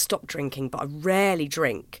haven't stopped drinking, but I rarely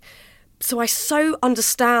drink. So I so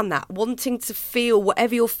understand that, wanting to feel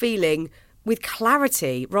whatever you're feeling with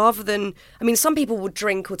clarity rather than, I mean, some people would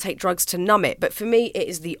drink or take drugs to numb it, but for me, it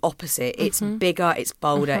is the opposite. It's bigger, it's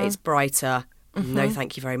bolder, it's brighter. No,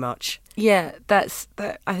 thank you very much. Yeah, I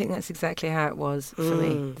think that's exactly how it was for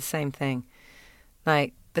me. The same thing.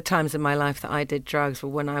 Like, the times in my life that I did drugs were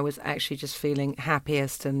when I was actually just feeling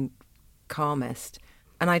happiest and calmest.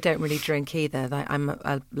 And I don't really drink either. Like, I'm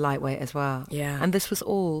a lightweight as well. Yeah. And this was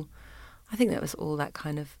all... I think that was all that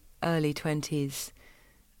kind of early 20s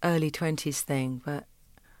thing. But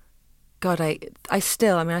God, I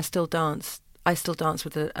still dance. I still dance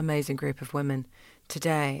with an amazing group of women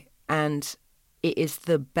today. And it is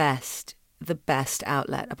the best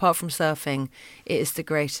outlet. Apart from surfing, it is the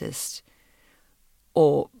greatest,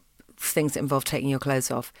 or things that involve taking your clothes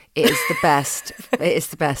off. It is the best, it is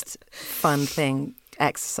the best fun thing.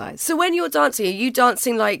 Exercise. So when you're dancing, are you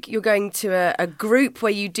dancing like you're going to a group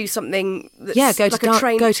where you do something that's go like to a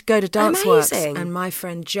train? Go to Dance Works. Amazing. And my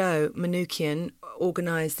friend Joe Manukian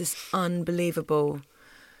organised this unbelievable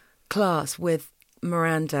class with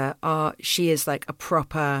Miranda. She is like a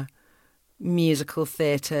proper musical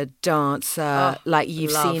theatre dancer. Like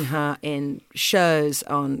you've seen her in shows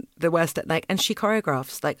on the West End, and she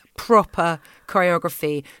choreographs like proper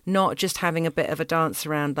choreography, not just having a bit of a dance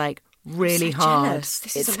around like really so hard. Jealous.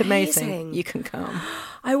 This is it's amazing. amazing. You can come.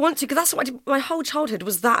 I want to, because that's what I did. My whole childhood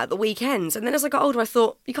was that at the weekends. And then as I got older, I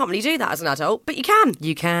thought, you can't really do that as an adult, but you can.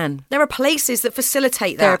 You can. There are places that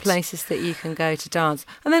facilitate that. There are places that you can go to dance.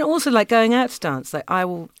 And then also like going out to dance. Like I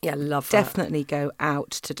will love definitely go out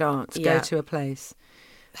to dance, go to a place.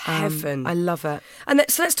 Heaven. I love it. And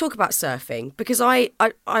so let's talk about surfing, because I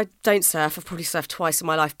don't surf. I've probably surfed twice in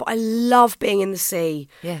my life, but I love being in the sea.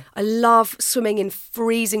 Yeah. I love swimming in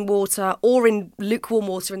freezing water or in lukewarm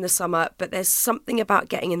water in the summer, but there's something about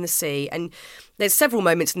getting in the sea. And there's several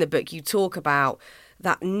moments in the book you talk about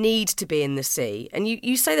that need to be in the sea. And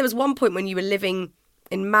you say there was one point when you were living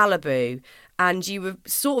in Malibu and you were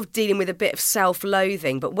sort of dealing with a bit of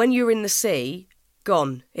self-loathing, but when you were in the sea,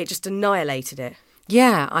 gone. It just annihilated it.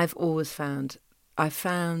 Yeah, I've always found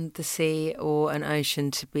the sea or an ocean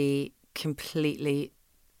to be completely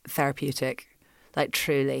therapeutic, like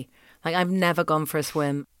truly. Like I've never gone for a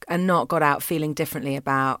swim and not got out feeling differently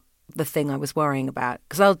about the thing I was worrying about.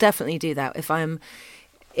 Because I'll definitely do that if I'm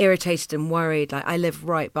irritated and worried. Like, I live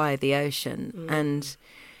right by the ocean, and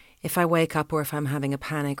if I wake up or if I'm having a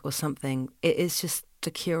panic or something, it is just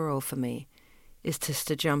the cure-all for me, is just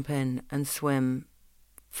to jump in and swim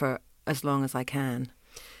for as long as I can.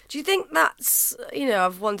 Do you think that's,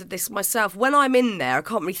 I've wondered this myself. When I'm in there, I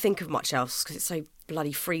can't really think of much else because it's so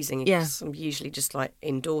bloody freezing. Yeah. I'm usually just like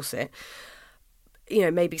indoors it.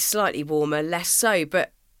 Maybe slightly warmer, less so.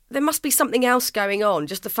 But there must be something else going on.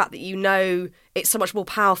 Just the fact that it's so much more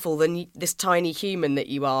powerful than this tiny human that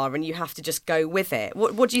you are, and you have to just go with it.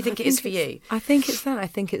 What do you think it is for you? I think it's that. I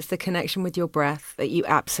think it's the connection with your breath that you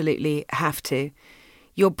absolutely have to.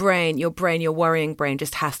 Your worrying brain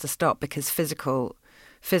just has to stop because physical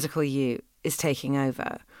you is taking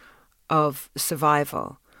over of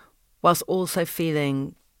survival, whilst also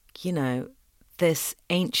feeling, this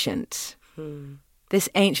ancient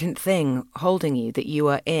thing holding you that you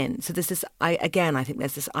are in. So there's this, I think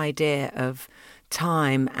there's this idea of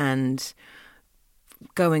time and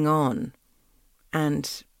going on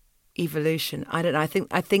and evolution. I don't know.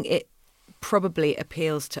 I think it probably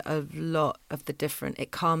appeals to a lot of the different. It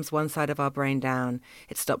calms one side of our brain down.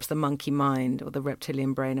 It stops the monkey mind or the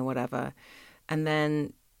reptilian brain or whatever. And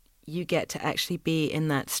then you get to actually be in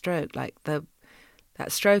that stroke, like that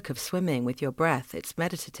stroke of swimming with your breath. It's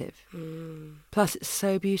meditative. Plus, it's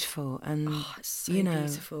so beautiful. And, it's so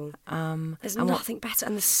beautiful. There's and nothing better.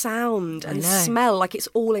 And the sound and the smell, like it's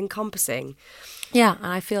all encompassing. Yeah. And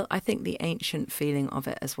I think the ancient feeling of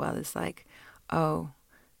it as well is like, oh,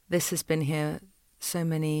 this has been here so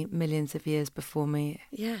many millions of years before me.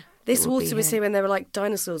 Yeah. This water was here when there were like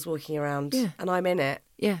dinosaurs walking around, and I'm in it.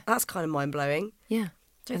 Yeah. That's kind of mind-blowing. Yeah.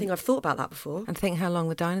 Don't think I've thought about that before. And think how long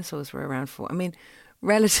the dinosaurs were around for. I mean,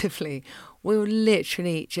 relatively, we were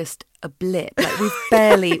literally just a blip. Like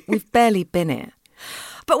we've barely been it.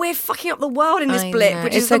 But we're fucking up the world in this blip,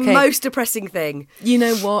 which is the most depressing thing. You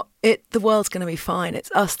know what? The world's going to be fine.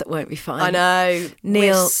 It's us that won't be fine. I know.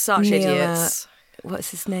 We're such idiots.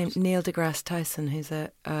 What's his name? Neil deGrasse Tyson, who's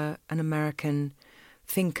an American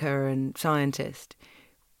thinker and scientist.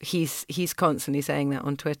 He's constantly saying that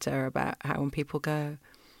on Twitter about how when people go,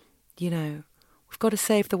 we've got to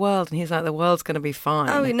save the world, and he's like, the world's going to be fine.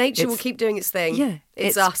 Oh, nature will keep doing its thing. Yeah,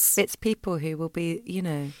 it's us. It's people who will be,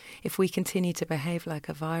 if we continue to behave like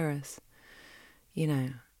a virus,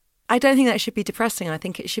 I don't think that should be depressing. I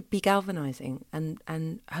think it should be galvanising,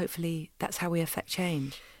 and hopefully that's how we affect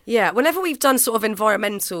change. Yeah, whenever we've done sort of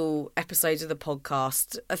environmental episodes of the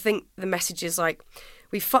podcast, I think the message is like,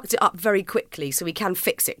 we fucked it up very quickly, so we can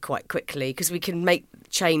fix it quite quickly because we can make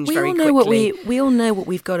change very quickly. We all know what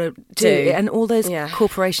we've got to do, and all those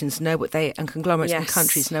corporations know and conglomerates and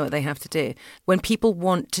countries know what they have to do. When people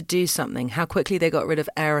want to do something, how quickly they got rid of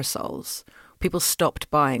aerosols. People stopped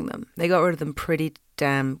buying them. They got rid of them pretty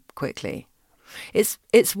damn quickly. It's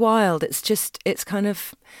wild. It's kind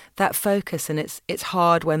of that focus, and it's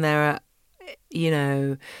hard when there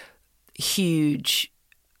are, huge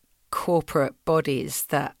corporate bodies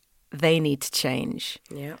that they need to change.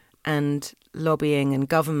 Yeah. And lobbying and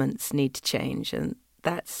governments need to change, and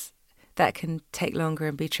that can take longer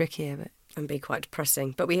and be trickier, but and be quite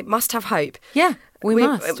depressing. But we must have hope. Yeah, we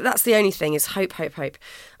must. That's the only thing, is hope.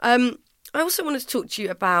 I also wanted to talk to you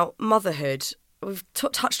about motherhood. We've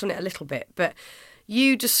touched on it a little bit, but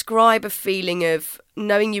you describe a feeling of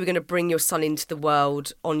knowing you were going to bring your son into the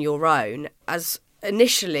world on your own. As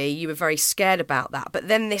initially you were very scared about that, but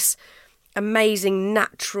then this amazing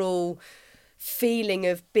natural feeling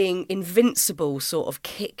of being invincible sort of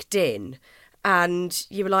kicked in, and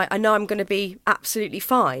you were like, I know I'm going to be absolutely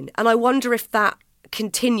fine. And I wonder if that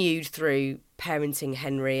continued through parenting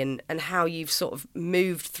Henry, and how you've sort of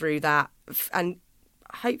moved through that and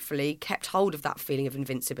hopefully kept hold of that feeling of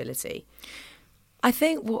invincibility. I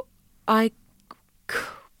think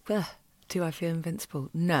do I feel invincible?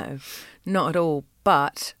 No, not at all.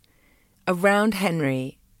 But around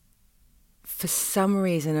Henry, for some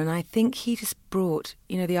reason, and I think he just brought,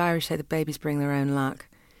 the Irish say the babies bring their own luck.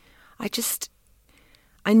 I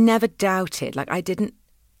never doubted. Like, I didn't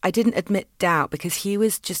admit doubt, because he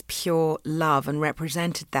was just pure love and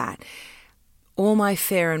represented that. All my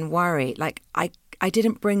fear and worry, like I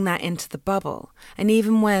didn't bring that into the bubble. And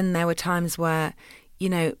even when there were times where,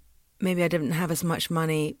 maybe I didn't have as much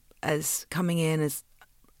money as coming in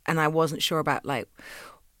and I wasn't sure about like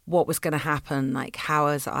what was going to happen, like how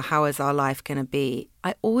is our life going to be,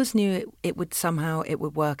 I always knew it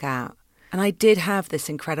would work out. And I did have this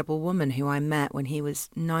incredible woman who I met when he was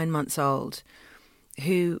 9 months old,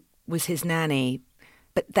 who was his nanny,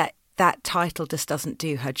 but that title just doesn't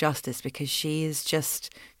do her justice, because she's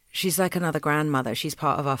like another grandmother. She's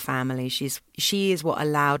part of our family. She is what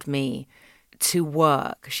allowed me to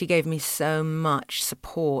work. She gave me so much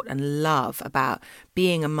support and love about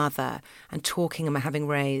being a mother and talking about having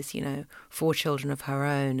raised, 4 children of her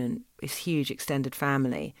own and this huge extended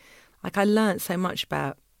family. Like, I learned so much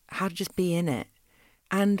about how to just be in it.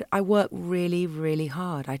 And I worked really, really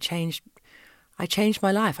hard. I changed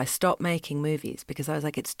my life. I stopped making movies because I was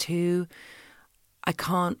like, I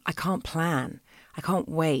can't plan. I can't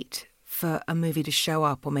wait for a movie to show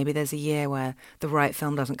up, or maybe there's a year where the right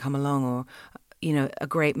film doesn't come along, or, a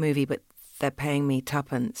great movie, but they're paying me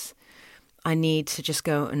tuppence. I need to just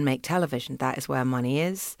go and make television. That is where money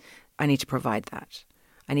is. I need to provide that.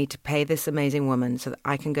 I need to pay this amazing woman so that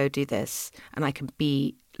I can go do this and I can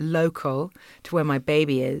be local to where my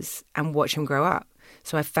baby is and watch him grow up.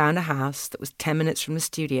 So I found a house that was 10 minutes from the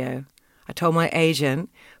studio. I told my agent,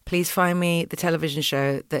 please find me the television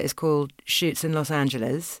show that is called Shoots in Los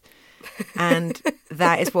Angeles. And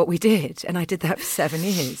that is what we did. And I did that for 7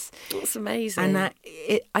 years. That's amazing. And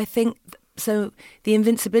I think, so the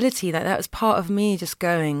invincibility, that was part of me just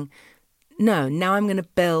going, no, now I'm going to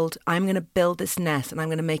build this nest and I'm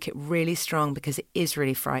going to make it really strong because it is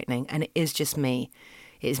really frightening and it is just me.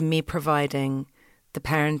 It is me providing the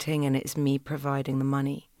parenting and it's me providing the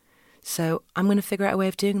money. So I'm going to figure out a way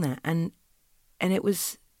of doing that. And it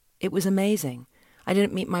was amazing. I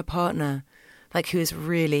didn't meet my partner, who is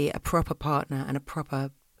really a proper partner and a proper,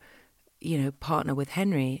 partner with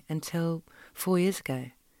Henry until 4 years ago.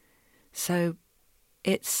 So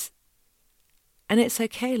it's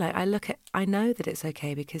okay. I know that it's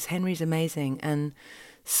okay because Henry's amazing and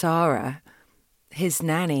Sarah, his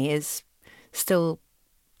nanny, is still,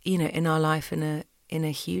 in our life in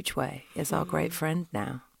a huge way, is our great friend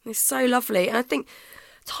now. It's so lovely. And I think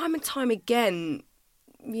time and time again,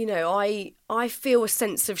 I feel a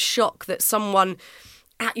sense of shock that someone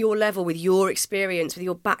at your level, with your experience, with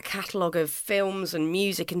your back catalogue of films and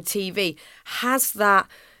music and TV, has that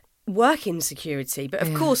work insecurity. But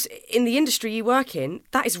of course, in the industry you work in,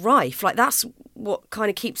 that is rife. That's what kind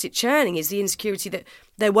of keeps it churning, is the insecurity that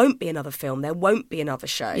there won't be another film, there won't be another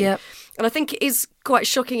show. Yep. And I think it is quite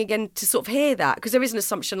shocking again to sort of hear that, because there is an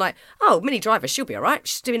assumption Minnie Driver, she'll be all right.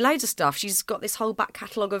 She's doing loads of stuff. She's got this whole back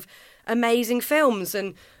catalogue of amazing films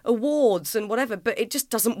and awards and whatever, but it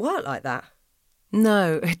just doesn't work like that.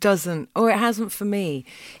 No, it doesn't, or it hasn't for me.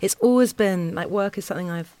 It's always been work is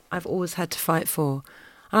something I've always had to fight for.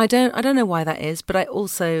 And I don't know why that is, but I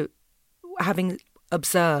also, having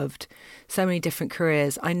observed so many different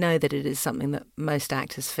careers, I know that it is something that most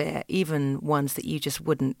actors fear, even ones that you just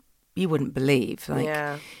wouldn't believe.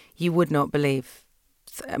 You would not believe.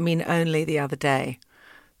 I mean, only the other day,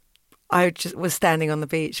 I just was standing on the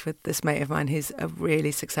beach with this mate of mine who's a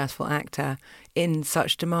really successful actor in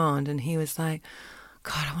such demand, and he was like,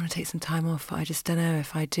 God, I want to take some time off, but I just don't know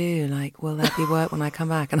if I do. Will there be work when I come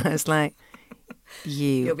back? And I was like,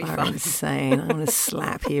 you are insane. I want to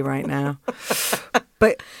slap you right now.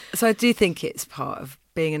 But so I do think it's part of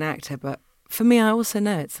being an actor. But for me, I also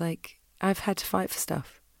know it's I've had to fight for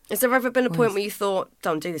stuff. Has there ever been a point where you thought,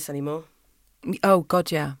 don't do this anymore? Oh,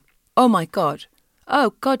 God, yeah. Oh, my God.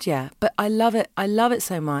 Oh, God, yeah. But I love it. I love it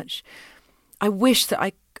so much. I wish that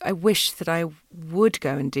I would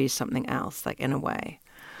go and do something else, in a way.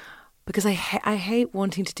 Because I hate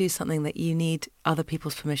wanting to do something that you need other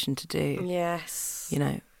people's permission to do. Yes.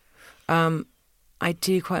 I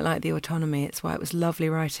do quite like the autonomy. It's why it was lovely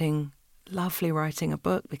writing a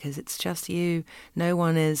book, because it's just you. No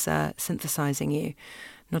one is synthesizing you.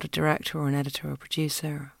 Not a director or an editor or a producer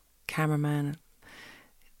or cameraman,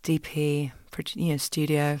 DP,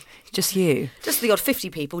 studio. It's just you. Just the odd 50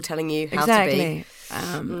 people telling you how to be.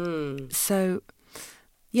 Exactly. So,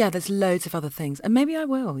 yeah, there's loads of other things. And maybe I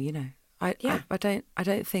will, I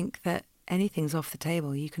don't think that anything's off the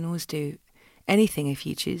table. You can always do anything if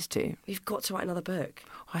you choose to. You've got to write another book.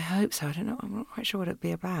 I hope so. I don't know. I'm not quite sure what it'd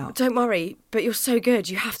be about. Don't worry, but you're so good.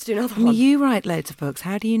 You have to do another one. You write loads of books.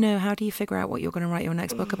 How do you figure out what you're going to write your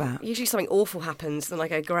next book about? Usually something awful happens, then I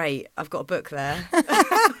go, great, I've got a book there.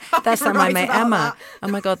 That's like my mate Emma. Oh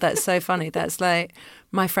my God, that's so funny. That's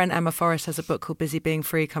my friend Emma Forrest has a book called Busy Being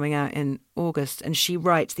Free coming out in August, and she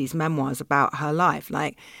writes these memoirs about her life,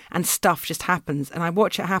 and stuff just happens, and I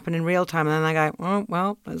watch it happen in real time, and then I go, oh,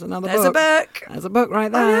 well, there's another book. There's a book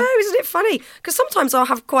right there. I know, isn't it funny? Because sometimes I'll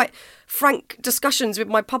have quite frank discussions with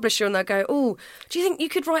my publisher, and they'll go, oh, do you think you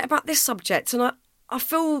could write about this subject? And I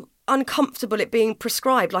feel uncomfortable it being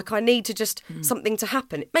prescribed, I need to just something to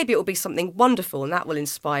happen. Maybe it will be something wonderful and that will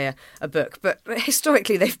inspire a book, but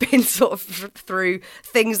historically they've been sort of through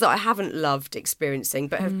things that I haven't loved experiencing,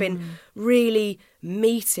 but have been really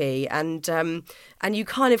meaty, and you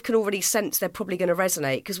kind of can already sense they're probably going to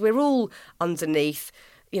resonate, because we're all underneath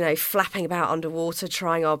flapping about underwater,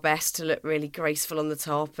 trying our best to look really graceful on the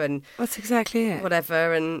top and That's exactly it.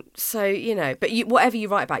 whatever. And so, but whatever you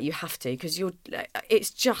write about, you have to, because it's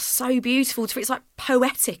just so beautiful. It's like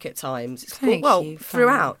poetic at times. Thank you,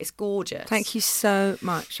 throughout, it's gorgeous. Thank you so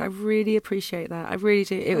much. I really appreciate that. I really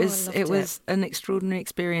do. It was an extraordinary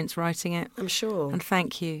experience writing it. I'm sure. And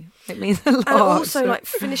thank you. It means a lot. And also, like,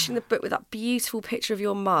 finishing the book with that beautiful picture of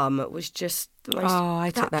your mum was just the most... Oh,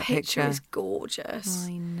 I took that picture. It was gorgeous.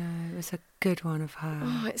 I know. It was a good one of her.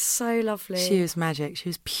 Oh, it's so lovely. She was magic. She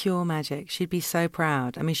was pure magic. She'd be so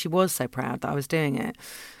proud. I mean, she was so proud that I was doing it.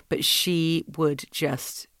 But she would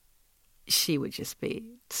just be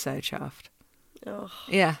so chuffed. Oh,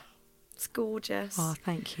 yeah. It's gorgeous. Oh,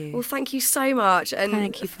 thank you. Well, thank you so much. And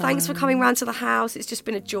thank you, thanks for coming round to the house. It's just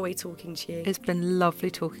been a joy talking to you. It's been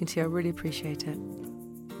lovely talking to you. I really appreciate it.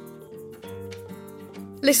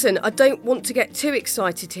 Listen, I don't want to get too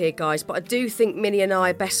excited here, guys, but I do think Minnie and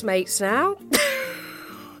I are best mates now.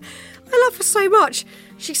 I love her so much.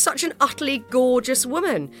 She's such an utterly gorgeous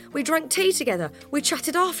woman. We drank tea together. We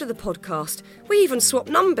chatted after the podcast. We even swapped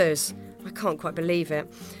numbers. I can't quite believe it.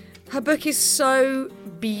 Her book is so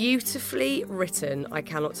beautifully written, I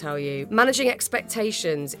cannot tell you. Managing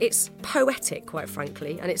Expectations. It's poetic, quite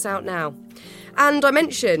frankly, and it's out now. And I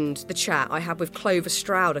mentioned the chat I had with Clover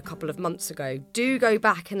Stroud a couple of months ago. Do go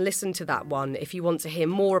back and listen to that one if you want to hear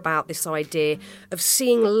more about this idea of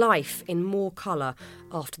seeing life in more colour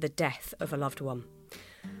after the death of a loved one.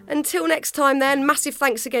 Until next time then, massive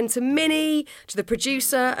thanks again to Minnie, to the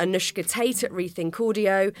producer Anushka Tate at Rethink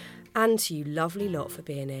Audio, and to you lovely lot for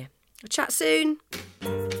being here. I'll chat soon.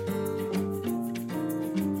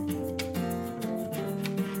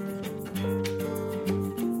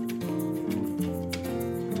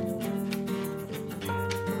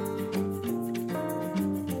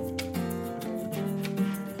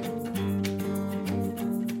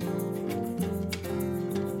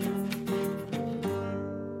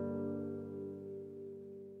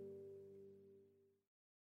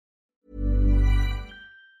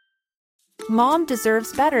 Mom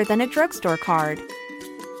deserves better than a drugstore card.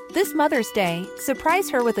 This Mother's Day, surprise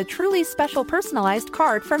her with a truly special personalized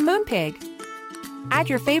card from Moonpig. Add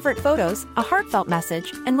your favorite photos, a heartfelt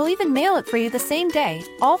message, and we'll even mail it for you the same day,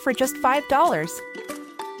 all for just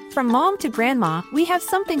 $5. From mom to grandma, we have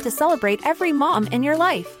something to celebrate every mom in your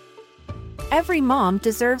life. Every mom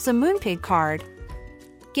deserves a Moonpig card.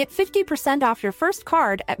 Get 50% off your first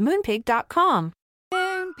card at moonpig.com.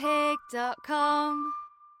 Moonpig.com